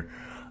player.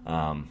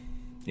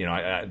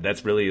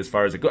 That's really as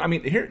far as it goes. I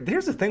mean,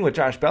 here's the thing with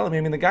Josh Bellamy.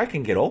 I mean, the guy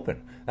can get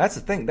open. That's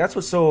the thing. That's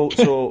what's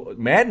so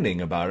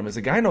maddening about him is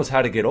the guy knows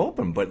how to get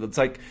open. But it's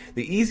like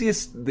the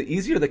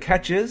easier the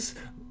catch is,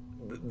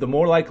 the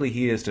more likely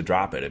he is to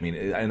drop it. I mean,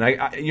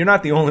 and you're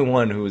not the only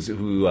one who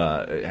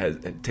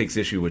takes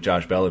issue with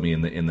Josh Bellamy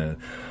in the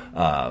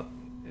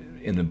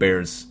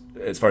Bears.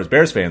 As far as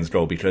Bears fans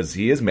go, because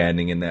he is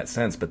maddening in that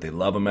sense, but they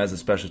love him as a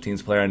special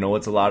teams player. I know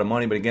it's a lot of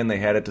money, but again, they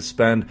had it to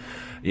spend.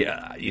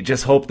 Yeah, you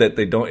just hope that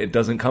it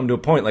doesn't come to a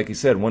point, like you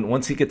said,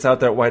 once he gets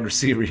out that wide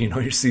receiver,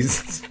 your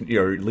season,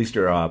 or at least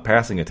your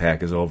passing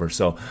attack is over.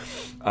 So,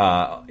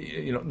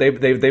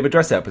 they've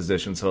addressed that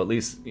position. So at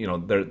least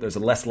there's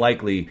a less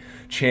likely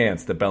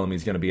chance that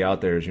Bellamy's going to be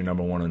out there as your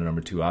number one and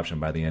number two option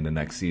by the end of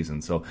next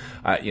season. So,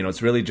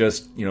 it's really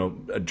just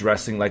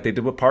addressing, like they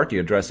did with Parkey,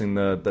 addressing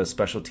the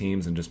special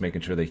teams and just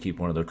making sure they keep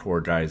one of their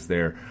core guys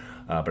there.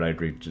 But I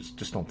agree,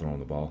 just don't throw him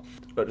the ball.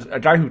 But a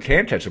guy who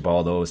can catch the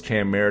ball though is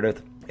Cam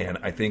Meredith, and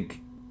I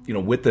think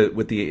with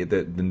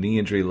the knee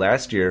injury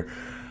last year,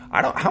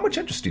 how much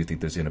interest do you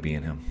think there's going to be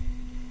in him?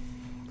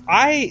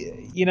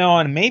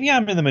 And maybe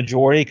I'm in the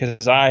majority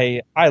because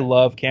I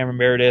love Cameron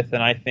Meredith,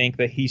 and I think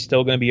that he's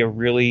still going to be a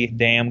really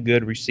damn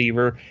good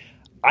receiver.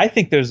 I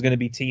think there's going to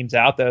be teams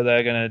out there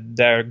that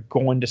are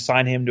going to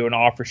sign him to an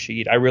offer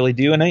sheet. I really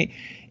do,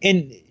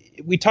 and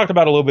we talked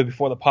about it a little bit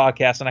before the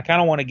podcast, and I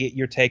kind of want to get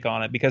your take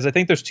on it because I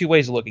think there's two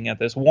ways of looking at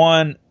this.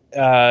 One,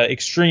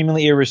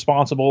 extremely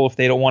irresponsible if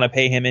they don't want to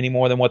pay him any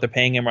more than what they're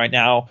paying him right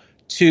now.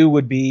 Two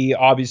would be,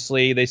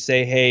 obviously, they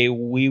say, hey,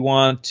 we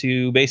want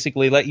to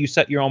basically let you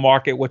set your own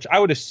market, which I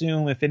would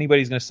assume if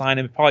anybody's going to sign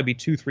him, it'd probably be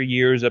 2-3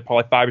 years at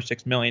probably $5 or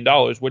 $6 million,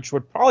 which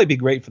would probably be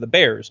great for the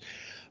Bears.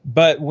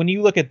 But when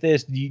you look at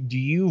this, do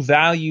you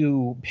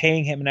value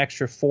paying him an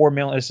extra $4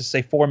 million, let's just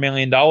say $4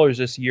 million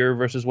this year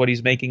versus what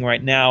he's making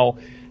right now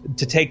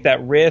to take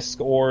that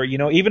risk? Or,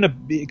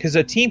 because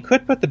a team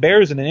could put the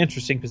Bears in an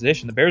interesting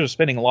position. The Bears are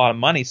spending a lot of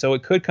money, so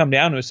it could come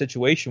down to a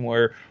situation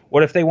where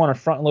what if they want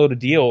to front load a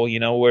deal,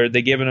 where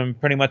they're giving him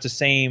pretty much the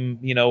same,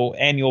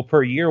 annual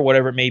per year,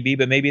 whatever it may be,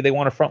 but maybe they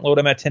want to front load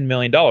him at $10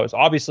 million.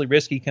 Obviously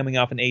risky coming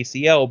off an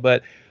ACL,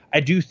 but I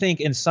do think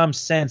in some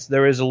sense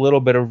there is a little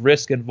bit of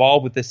risk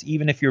involved with this,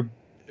 even if you're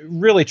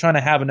really trying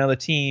to have another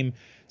team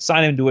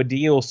sign him to a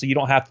deal so you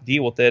don't have to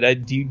deal with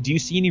it. Do you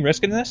see any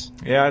risk in this?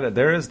 Yeah,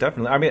 there is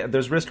definitely. I mean,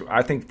 there's risk.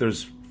 I think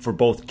there's, for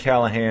both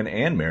Callahan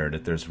and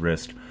Meredith, there's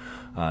risk.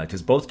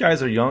 Because both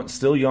guys are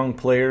still young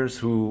players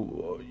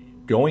who,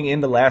 going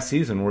into last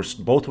season,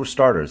 both were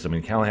starters. I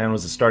mean, Callahan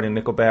was a starting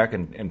nickelback,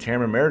 and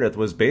Cameron Meredith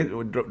was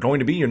going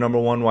to be your number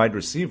one wide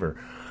receiver.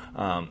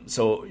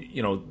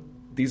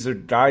 These are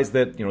guys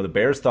that the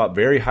Bears thought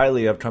very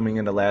highly of coming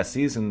into last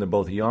season. They're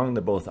both young.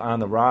 They're both on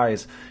the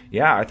rise.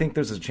 Yeah, I think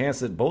there's a chance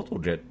that both will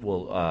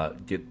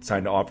get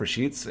signed to offer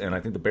sheets, and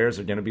I think the Bears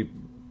are going to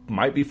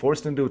might be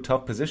forced into a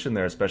tough position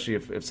there, especially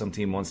if some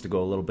team wants to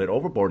go a little bit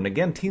overboard. And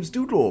again, teams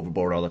do go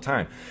overboard all the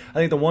time. I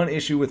think the one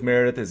issue with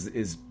Meredith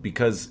is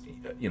because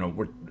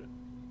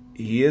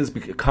he is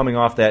coming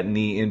off that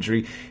knee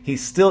injury. He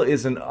still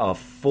isn't a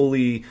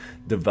fully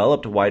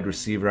developed wide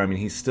receiver. I mean,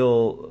 he's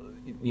still.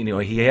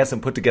 He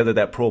hasn't put together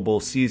that Pro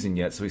Bowl season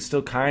yet, so he's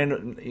still kind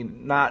of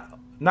not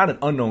an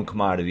unknown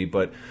commodity.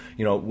 But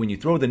when you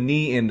throw the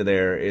knee into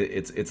there,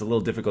 it's a little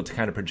difficult to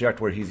kind of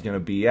project where he's going to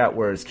be at.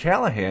 Whereas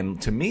Callahan,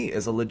 to me,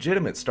 is a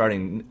legitimate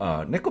starting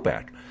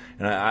nickelback,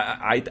 and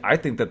I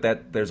think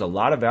that there's a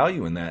lot of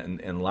value in that.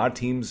 And a lot of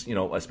teams,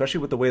 especially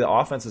with the way the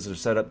offenses are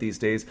set up these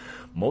days,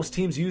 most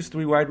teams use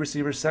 3 wide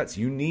receiver sets.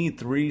 You need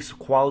 3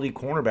 quality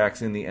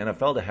cornerbacks in the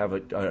NFL to have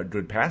a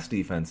good pass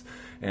defense.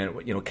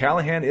 And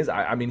Callahan is,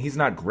 he's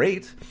not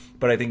great,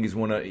 but I think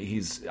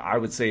he's I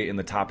would say in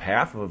the top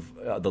half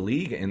of the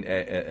league in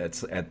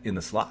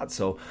the slot.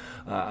 So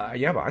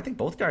but I think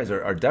both guys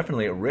are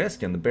definitely at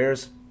risk, and the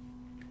Bears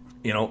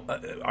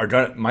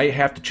might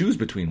have to choose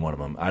between one of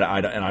them.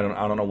 I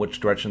don't know which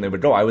direction they would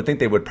go. I would think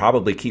they would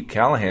probably keep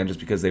Callahan just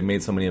because they've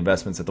made so many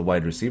investments at the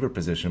wide receiver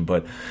position.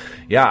 But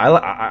yeah,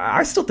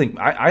 I still think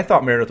I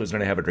thought Meredith was going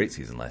to have a great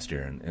season last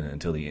year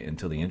until the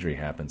injury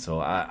happened. So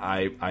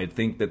I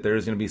think that there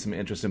is going to be some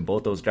interest in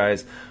both those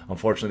guys.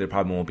 Unfortunately, there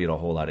probably won't be a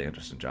whole lot of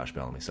interest in Josh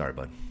Bellamy. Sorry,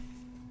 bud.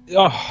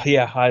 Oh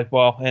yeah,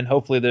 and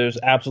hopefully there's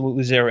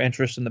absolutely zero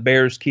interest in the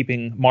Bears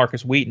keeping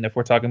Marcus Wheaton if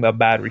we're talking about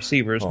bad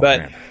receivers. But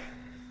man.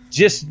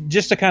 Just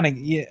to kind of,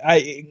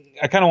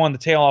 I kind of wanted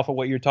to tail off of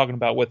what you're talking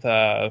about with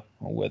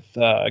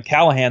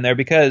Callahan there,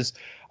 because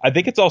I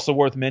think it's also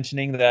worth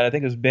mentioning that I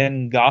think it was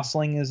Ben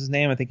Gosling is his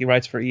name. I think he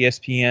writes for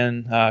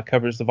ESPN,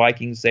 covers the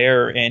Vikings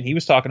there, and he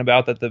was talking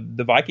about that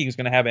the Vikings are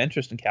going to have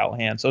interest in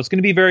Callahan. So it's going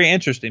to be very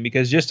interesting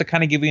because just to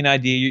kind of give you an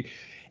idea,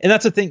 And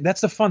that's the thing.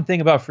 That's the fun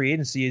thing about free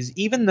agency is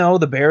even though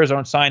the Bears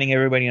aren't signing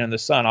everybody under the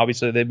sun,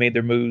 obviously they've made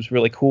their moves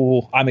really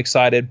cool. I'm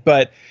excited,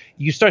 but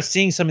you start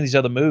seeing some of these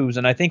other moves.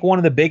 And I think one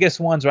of the biggest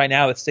ones right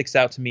now that sticks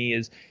out to me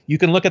is you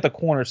can look at the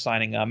corner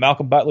signing.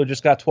 Malcolm Butler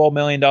just got $12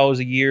 million a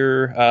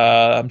year.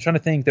 I'm trying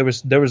to think. There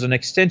was an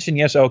extension.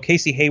 Yes. Oh,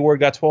 Casey Hayward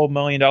got $12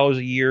 million a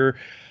year.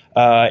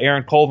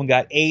 Aaron Colvin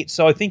got 8.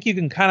 So I think you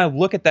can kind of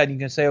look at that and you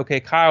can say, okay,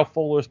 Kyle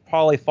Fuller's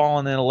probably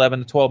fallen in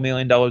 $11 to $12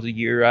 million a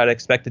year. I'd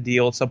expect a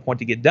deal at some point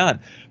to get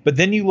done. But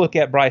then you look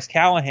at Bryce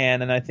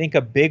Callahan, and I think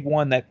a big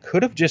one that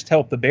could have just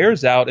helped the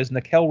Bears out is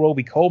Nickel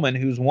Roby-Coleman,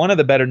 who's one of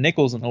the better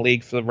nickels in the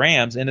league for the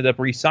Rams, ended up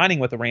re-signing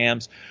with the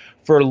Rams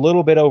for a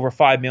little bit over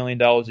 $5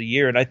 million a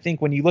year. And I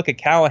think when you look at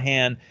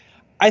Callahan,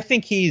 I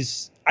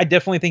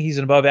definitely think he's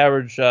an above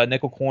average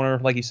nickel corner.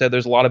 Like you said,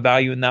 there's a lot of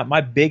value in that.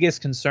 My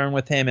biggest concern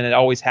with him, and it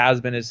always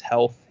has been, is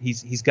health.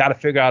 He's got to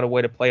figure out a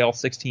way to play all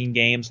 16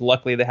 games.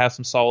 Luckily, they have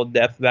some solid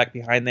depth back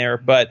behind there.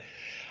 But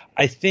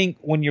I think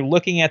when you're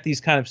looking at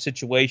these kind of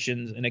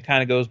situations, and it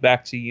kind of goes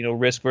back to,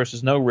 risk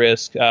versus no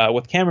risk,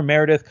 with Cameron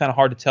Meredith, kind of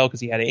hard to tell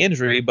because he had an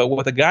injury. But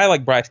with a guy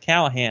like Bryce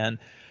Callahan,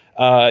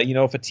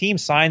 if a team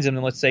signs him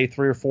in, let's say,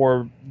 3 or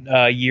 4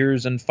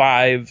 years and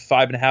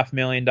 $5.5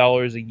 million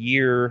a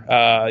year,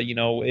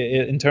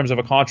 in terms of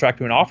a contract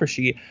to an offer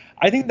sheet,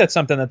 I think that's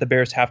something that the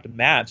Bears have to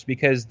match,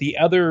 because the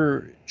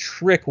other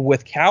trick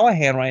with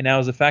Callahan right now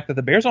is the fact that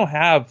the Bears don't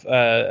have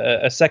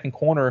a second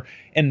corner,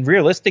 and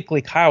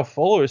realistically, Kyle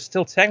Fuller is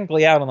still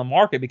technically out on the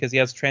market because he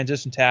has a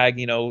transition tag.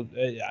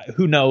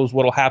 Who knows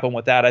what'll happen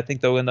with that? I think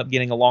they'll end up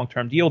getting a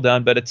long-term deal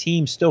done, but a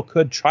team still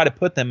could try to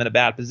put them in a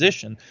bad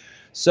position.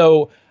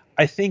 So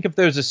I think if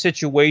there's a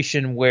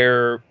situation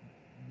where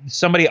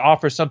somebody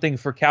offers something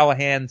for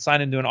Callahan,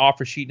 sign into an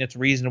offer sheet, and it's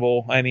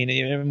reasonable. I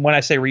mean, when I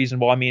say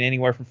reasonable, I mean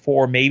anywhere from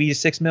 $4 maybe to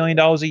 $6 million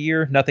a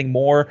year, nothing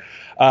more.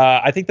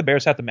 I think the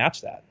Bears have to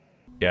match that.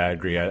 Yeah, I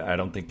agree. I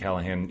don't think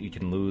Callahan, you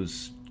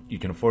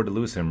can afford to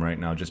lose him right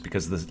now, just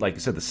because, like you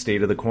said, the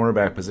state of the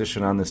cornerback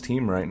position on this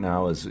team right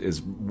now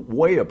is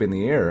way up in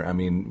the air. I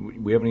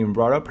mean, we haven't even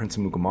brought up Prince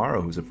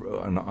Amukamara, who's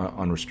an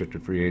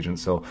unrestricted free agent.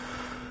 So,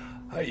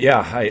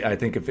 I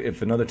think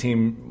if another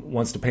team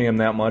wants to pay him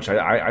that much,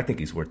 I think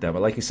he's worth that.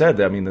 But like you said,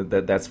 I mean,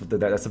 that's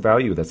the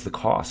value, that's the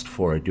cost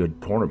for a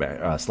good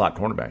cornerback, slot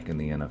cornerback in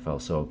the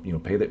NFL. So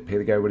pay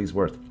the guy what he's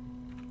worth.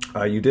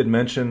 You did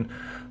mention,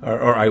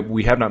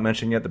 we have not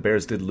mentioned yet, the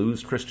Bears did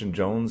lose Christian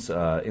Jones,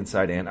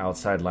 inside and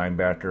outside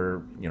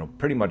linebacker.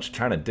 Pretty much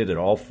kind of did it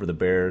all for the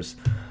Bears.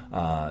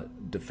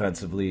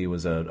 Defensively, he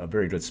was a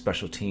very good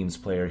special teams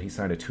player. He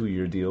signed a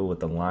 2-year deal with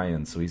the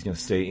Lions, so he's going to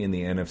stay in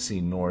the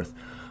NFC North.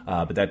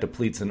 But that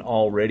depletes an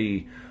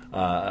already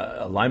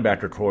a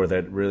linebacker core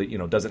that really,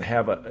 doesn't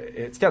have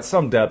it's got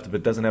some depth,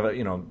 but doesn't have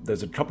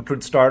there's a couple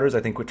good starters. I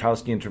think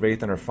Witkowski and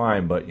Trevathan are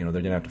fine, but, they're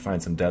going to have to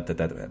find some depth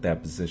at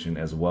that position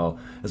as well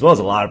as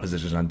a lot of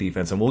positions on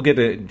defense. And we'll get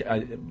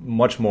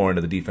much more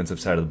into the defensive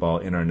side of the ball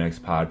in our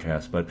next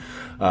podcast, but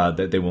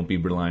that they won't be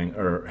relying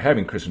or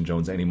having Christian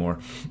Jones anymore.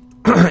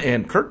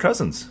 And Kirk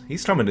Cousins,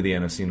 he's coming to the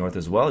NFC North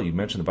as well. You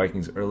mentioned the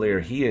Vikings earlier.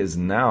 He is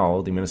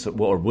now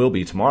will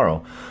be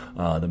tomorrow,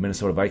 the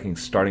Minnesota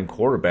Vikings starting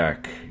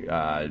quarterback.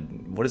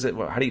 What is it?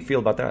 How do you feel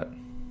about that?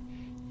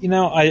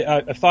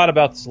 I've thought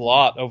about this a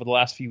lot over the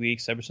last few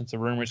weeks, ever since the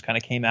rumors kind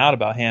of came out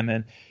about him.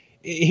 And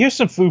here's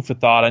some food for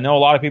thought. I know a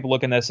lot of people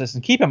looking at this,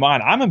 and keep in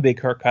mind, I'm a big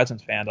Kirk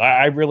Cousins fan.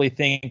 I really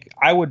think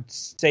I would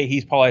say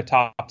he's probably a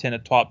top 10 to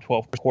top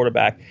 12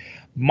 quarterback.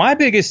 My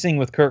biggest thing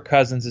with Kirk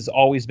Cousins has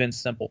always been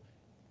simple.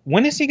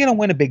 When is he going to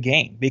win a big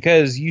game?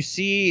 Because you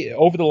see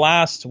over the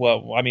last,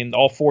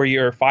 all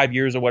 5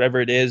 years or whatever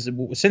it is,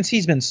 since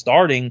he's been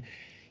starting,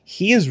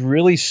 he has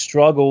really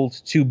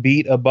struggled to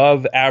beat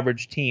above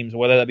average teams,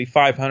 whether that be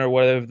 500,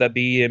 whether that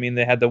be,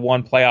 they had the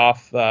one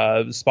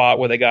playoff spot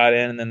where they got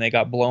in and then they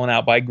got blown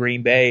out by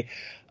Green Bay.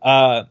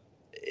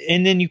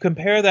 And then you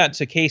compare that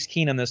to Case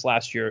Keenum this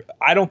last year.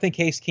 I don't think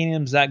Case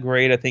Keenum's that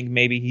great. I think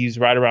maybe he's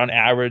right around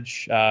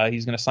average.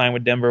 He's going to sign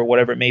with Denver or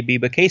whatever it may be.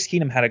 But Case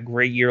Keenum had a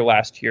great year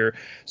last year.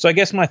 So I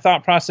guess my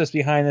thought process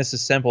behind this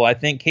is simple. I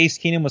think Case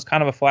Keenum was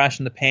kind of a flash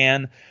in the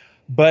pan.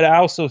 But I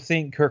also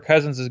think Kirk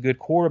Cousins is a good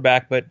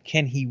quarterback, but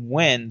can he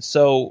win?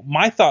 So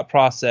my thought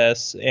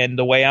process and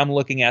the way I'm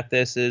looking at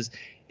this is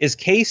Kirk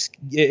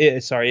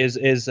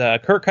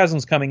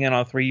Cousins coming in on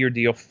a 3-year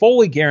deal,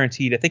 fully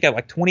guaranteed, I think at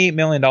like $28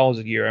 million a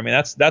year.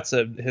 That's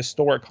a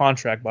historic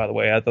contract, by the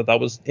way. I thought that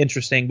was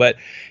interesting. But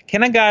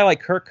can a guy like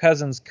Kirk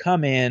Cousins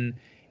come in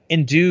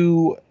and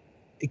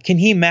can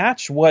he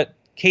match what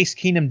Case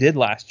Keenum did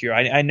last year?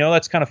 I know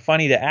that's kind of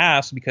funny to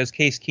ask because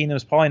Case Keenum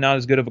is probably not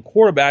as good of a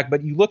quarterback,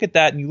 but you look at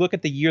that and you look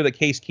at the year that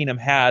Case Keenum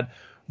had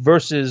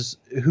versus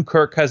who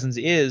Kirk Cousins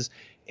is.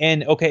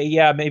 And, okay,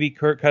 yeah, maybe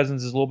Kirk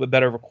Cousins is a little bit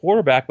better of a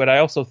quarterback, but I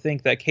also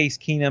think that Case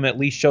Keenum at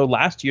least showed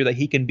last year that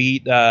he can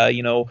beat,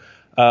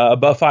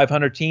 above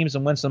 500 teams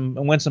and win some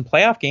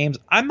playoff games.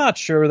 I'm not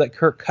sure that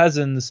Kirk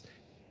Cousins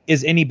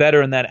is any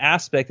better in that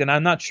aspect. And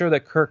I'm not sure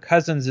that Kirk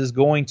Cousins is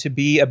going to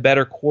be a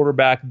better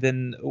quarterback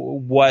than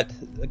what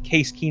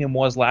Case Keenum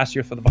was last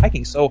year for the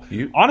Vikings. So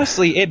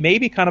honestly, it may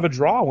be kind of a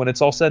draw when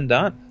it's all said and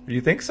done. You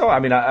think so? I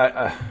mean,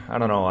 I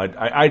don't know.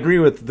 I agree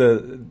with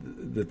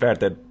the fact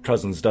that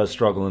Cousins does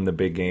struggle in the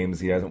big games.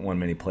 He hasn't won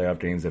many playoff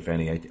games, if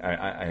any.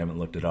 I haven't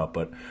looked it up,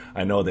 but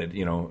I know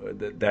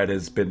that that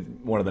has been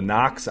one of the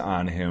knocks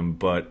on him.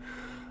 But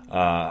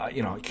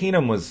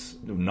Keenum was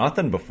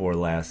nothing before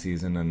last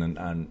season,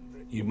 and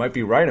you might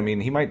be right. I mean,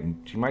 he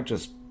might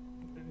just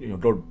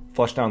go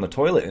flush down the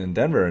toilet in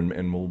Denver,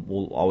 and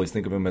we'll always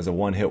think of him as a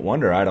one-hit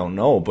wonder. I don't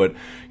know, but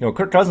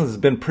Kirk Cousins has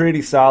been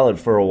pretty solid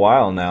for a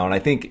while now, and I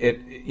think the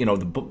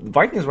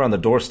Vikings were on the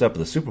doorstep of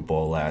the Super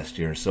Bowl last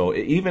year. So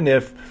even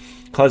if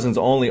Cousins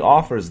only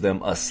offers them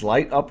a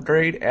slight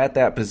upgrade at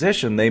that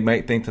position, they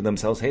might think to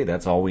themselves, "Hey,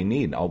 that's all we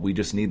need. We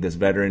just need this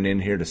veteran in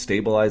here to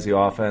stabilize the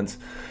offense,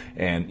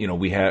 and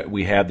we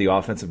have the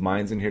offensive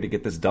minds in here to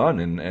get this done."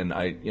 And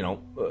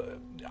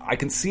I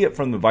can see it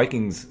from the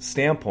Vikings'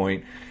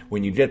 standpoint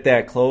when you get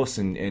that close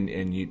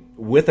and you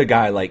with a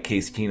guy like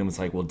Case Keenum. It's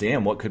like, well,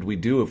 damn, what could we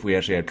do if we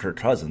actually had Kirk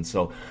Cousins?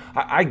 So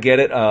I get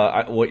it,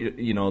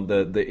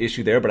 the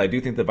issue there, but I do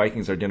think the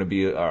Vikings are going to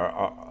be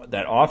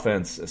that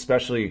offense,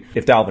 especially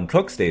if Dalvin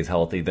Cook stays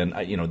healthy. Then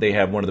they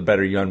have one of the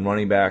better young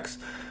running backs.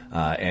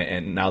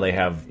 And now they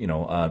have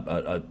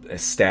a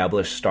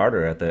established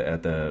starter at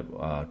the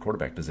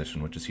quarterback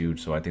position, which is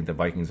huge. So I think the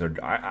Vikings are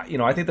I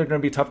think they're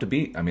going to be tough to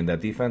beat. I mean, that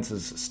defense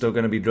is still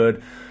going to be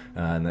good,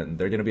 and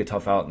they're going to be a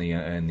tough out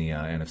in the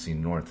NFC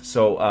North.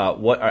 So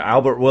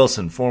Albert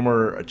Wilson,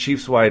 former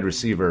Chiefs wide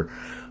receiver,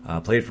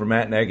 played for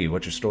Matt Nagy.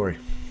 What's your story?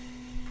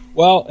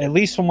 Well, at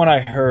least from what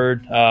I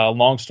heard,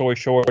 long story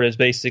short, is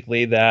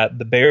basically that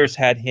the Bears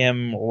had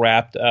him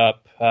wrapped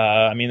up.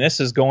 I mean, this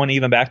is going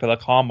even back to the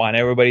Combine.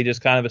 Everybody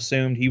just kind of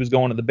assumed he was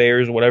going to the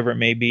Bears or whatever it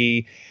may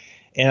be.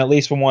 And at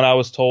least from what I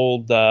was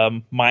told,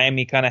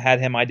 Miami kind of had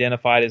him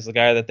identified as the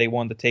guy that they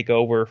wanted to take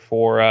over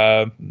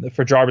for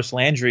Jarvis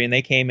Landry, and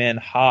they came in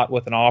hot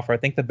with an offer. I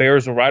think the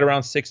Bears were right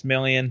around $6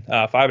 million,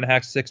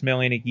 $5.5 to $6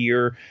 million a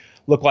year.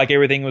 Looked like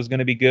everything was going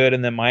to be good,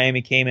 and then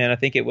Miami came in. I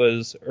think it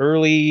was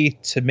early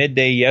to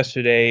midday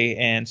yesterday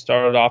and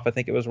started off. I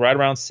think it was right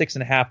around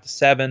 6.5 to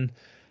 7.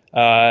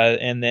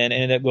 And then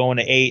ended up going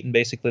to 8, and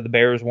basically the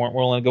Bears weren't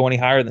willing to go any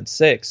higher than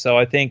 6. So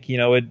I think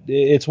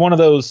it's one of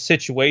those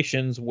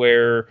situations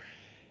where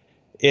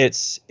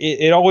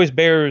it always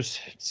bears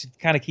to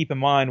kind of keep in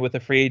mind with a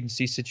free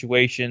agency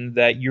situation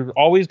that you're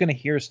always going to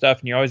hear stuff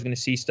and you're always going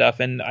to see stuff.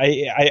 And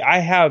I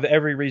have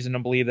every reason to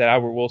believe that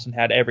Albert Wilson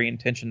had every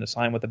intention to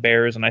sign with the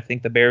Bears, and I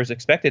think the Bears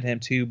expected him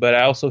to. But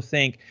I also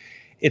think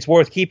it's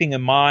worth keeping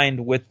in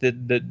mind with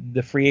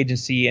the free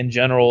agency in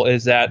general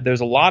is that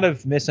there's a lot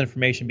of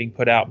misinformation being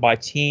put out by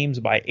teams,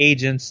 by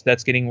agents,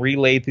 that's getting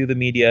relayed through the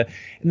media.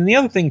 And then the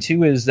other thing,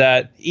 too, is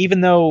that even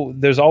though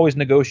there's always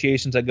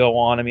negotiations that go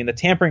on, I mean, the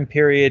tampering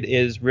period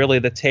is really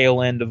the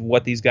tail end of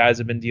what these guys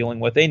have been dealing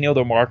with. They know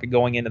their market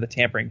going into the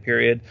tampering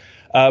period,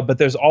 but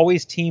there's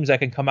always teams that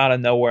can come out of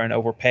nowhere and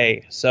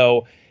overpay.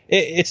 So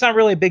it's not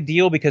really a big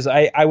deal because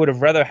I would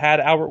have rather had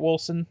Albert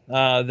Wilson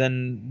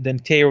than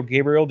Taylor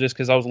Gabriel just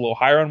because I was a little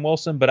higher on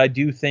Wilson. But I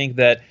do think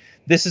that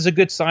this is a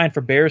good sign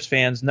for Bears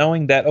fans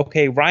knowing that,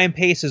 okay, Ryan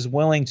Pace is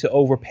willing to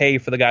overpay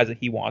for the guys that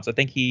he wants. I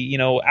think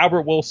Allen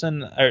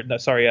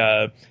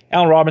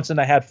Robinson,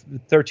 I had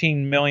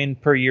 $13 million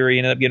per year. He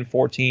ended up getting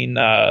 14.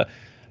 I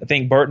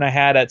think Burton I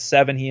had at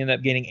 7. He ended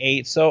up getting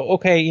 8. So,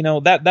 okay,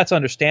 that's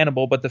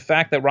understandable. But the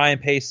fact that Ryan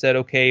Pace said,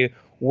 okay,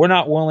 we're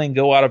not willing to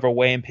go out of our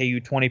way and pay you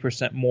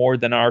 20% more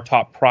than our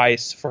top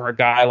price for a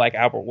guy like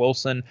Albert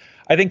Wilson,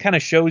 I think kind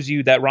of shows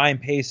you that Ryan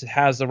Pace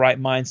has the right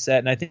mindset.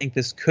 And I think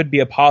this could be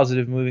a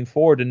positive moving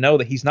forward to know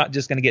that he's not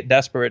just going to get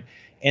desperate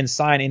and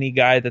sign any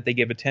guy that they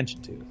give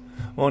attention to.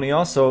 Well, and he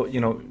also,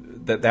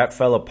 that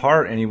fell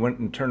apart, and he went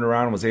and turned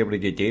around and was able to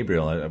get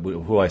Gabriel,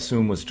 who I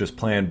assume was just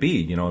Plan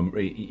B.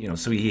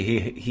 So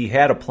he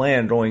had a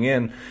plan going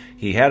in.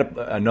 He had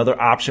another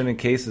option in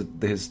case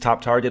his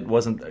top target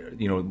wasn't,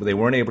 they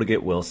weren't able to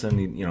get Wilson.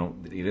 He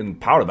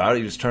didn't pout about it.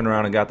 He just turned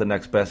around and got the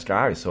next best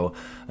guy. So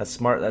that's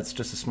smart. That's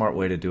just a smart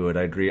way to do it.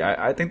 I agree.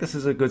 I think this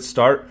is a good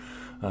start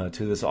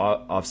to this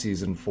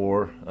offseason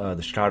for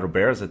the Chicago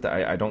Bears.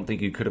 I don't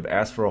think you could have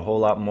asked for a whole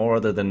lot more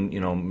other than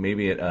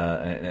maybe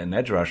an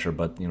edge rusher,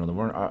 but there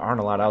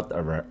aren't a lot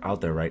out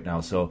there right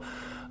now. So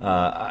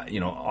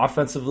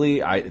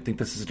offensively, I think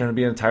this is going to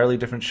be an entirely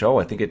different show.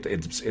 I think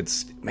it's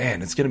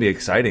going to be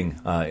exciting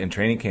in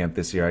training camp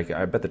this year.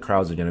 I bet the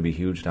crowds are going to be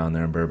huge down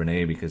there in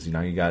Bourbonnais because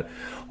you got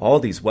all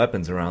these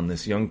weapons around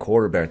this young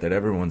quarterback that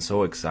everyone's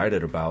so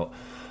excited about.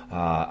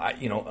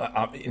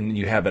 And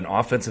you have an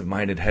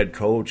offensive-minded head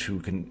coach who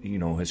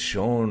has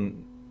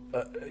shown,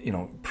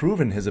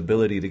 proven his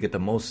ability to get the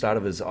most out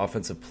of his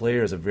offensive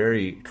players. A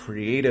very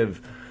creative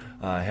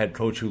head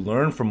coach who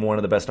learned from one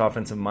of the best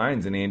offensive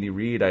minds in Andy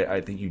Reid.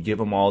 I think you give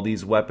him all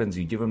these weapons,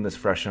 you give him this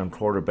fresh young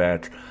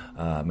quarterback.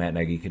 Matt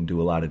Nagy can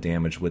do a lot of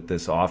damage with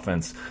this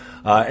offense.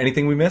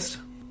 Anything we missed?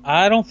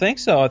 I don't think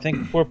so. I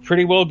think we're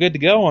pretty well good to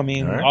go. I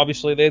mean, right.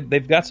 Obviously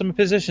they've got some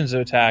positions to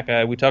attack.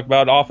 We talked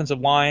about offensive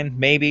line,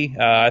 maybe.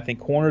 I think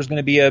corner is going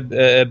to be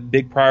a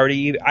big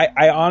priority.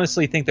 I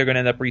honestly think they're going to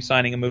end up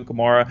re-signing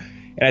Amukamara,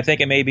 and I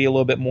think it may be a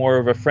little bit more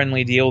of a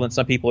friendly deal than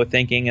some people are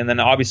thinking. And then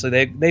obviously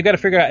they've got to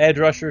figure out edge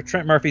rusher.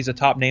 Trent Murphy's a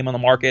top name on the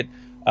market.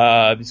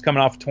 He's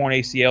coming off a torn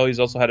ACL. He's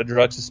also had a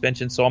drug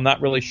suspension, so I'm not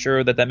really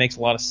sure that makes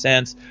a lot of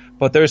sense.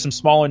 But there's some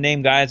smaller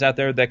name guys out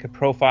there that could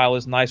profile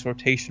as nice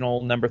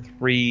rotational number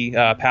 3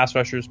 pass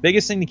rushers.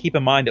 Biggest thing to keep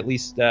in mind, at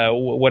least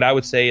what I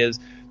would say, is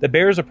the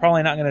Bears are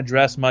probably not going to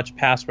address much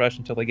pass rush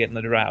until they get in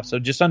the draft. So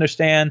just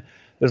understand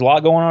there's a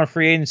lot going on in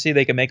free agency.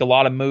 They can make a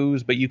lot of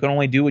moves, but you can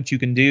only do what you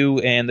can do,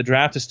 and the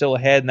draft is still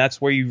ahead, and that's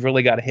where you've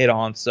really got to hit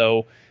on.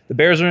 So the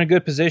Bears are in a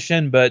good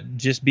position, but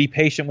just be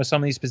patient with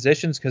some of these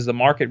positions because the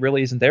market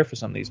really isn't there for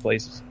some of these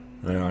places.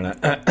 And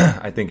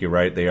I think you're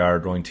right. They are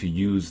going to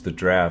use the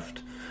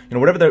draft.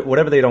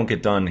 Whatever they don't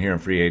get done here in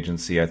free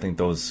agency, I think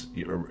those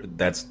are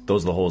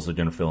the holes they're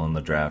going to fill in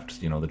the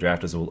draft. The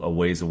draft is a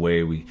ways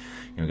away. We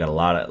got a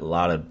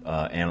lot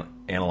of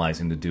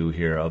analyzing to do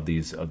here of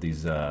these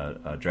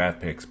draft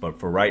picks. But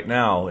for right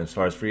now, as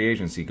far as free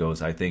agency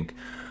goes, I think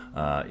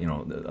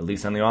at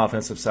least on the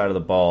offensive side of the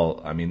ball,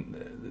 I mean,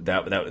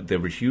 that there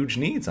were huge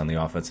needs on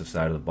the offensive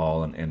side of the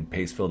ball, and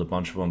Pace filled a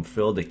bunch of them.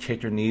 Filled a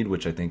kicker need,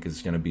 which I think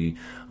is going to be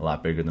a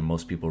lot bigger than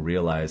most people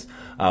realize.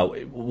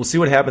 We'll see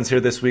what happens here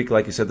this week.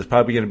 Like you said, there's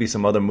probably going to be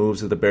some other moves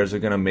that the Bears are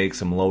going to make,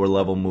 some lower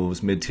level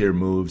moves, mid-tier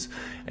moves,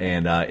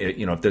 and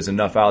if there's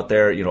enough out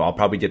there, I'll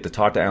probably get to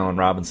talk to Allen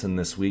Robinson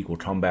this week. We'll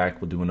come back.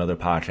 We'll do another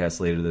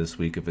podcast later this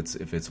week if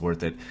it's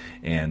worth it,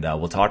 and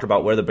we'll talk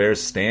about where the Bears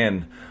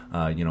stand.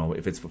 I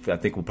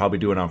think we'll probably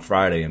do it on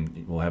Friday,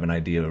 and we'll have an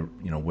idea,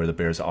 where the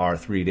Bears are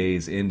 3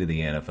 days into the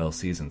NFL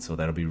season. So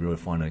that'll be really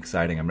fun and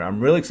exciting. I'm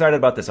really excited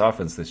about this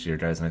offense this year,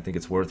 guys, and I think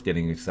it's worth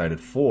getting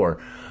excited for.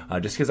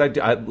 Just because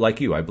I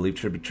like you, I believe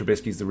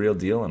Trubisky's the real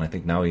deal, and I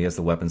think now he has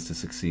the weapons to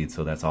succeed.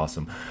 So that's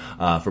awesome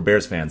for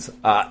Bears fans.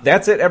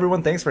 That's it,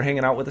 everyone. Thanks for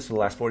hanging out with us for the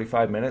last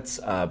 45 minutes.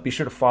 Be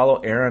sure to follow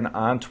Aaron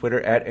on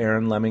Twitter at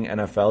Aaron Lemming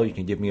NFL. You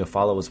can give me a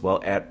follow as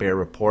well at Bear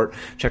Report.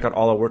 Check out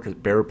all our work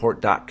at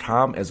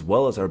BearReport.com as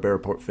well as our Bear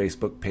Report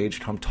Facebook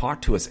page. Come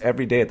talk to us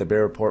every day at the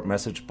Bear Report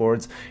message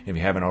boards. If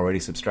you haven't already,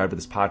 subscribe to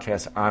this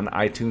podcast on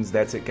iTunes.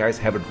 That's it, guys.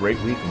 Have a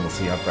great week, and we'll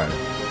see you on Friday.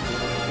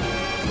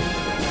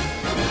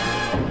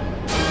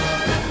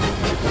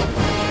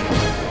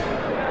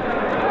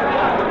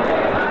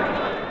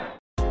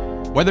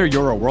 Whether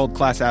you're a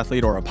world-class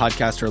athlete or a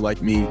podcaster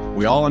like me,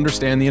 we all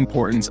understand the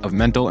importance of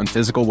mental and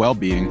physical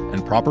well-being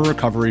and proper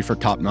recovery for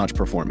top-notch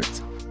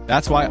performance.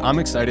 That's why I'm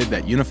excited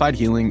that Unified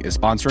Healing is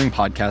sponsoring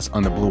podcasts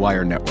on the Blue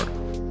Wire Network.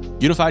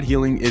 Unified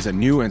Healing is a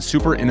new and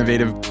super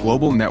innovative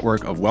global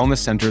network of wellness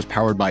centers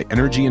powered by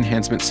Energy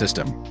Enhancement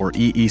System, or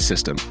EE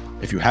System.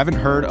 If you haven't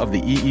heard of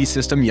the EE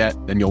System yet,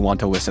 then you'll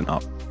want to listen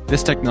up.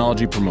 This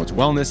technology promotes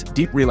wellness,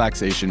 deep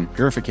relaxation,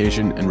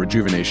 purification, and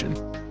rejuvenation.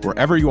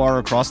 Wherever you are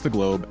across the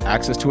globe,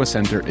 access to a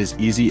center is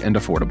easy and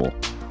affordable.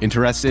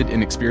 Interested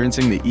in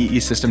experiencing the EE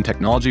System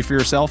technology for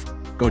yourself?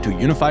 Go to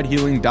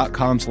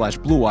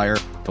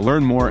unifiedhealing.com/bluewire to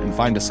learn more and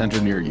find a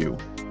center near you.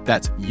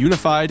 That's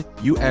unified,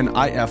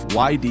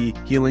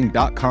 UNIFYD,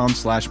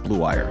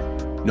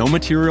 healing.com/bluewire. No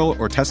material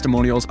or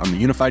testimonials on the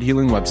Unified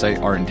Healing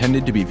website are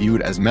intended to be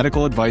viewed as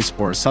medical advice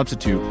or a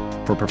substitute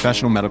for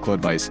professional medical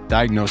advice,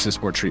 diagnosis,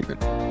 or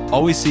treatment.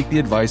 Always seek the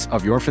advice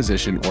of your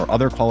physician or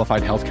other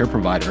qualified healthcare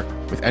provider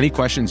with any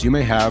questions you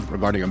may have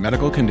regarding a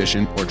medical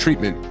condition or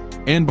treatment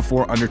and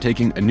before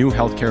undertaking a new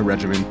healthcare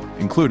regimen,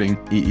 including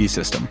EE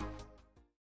System.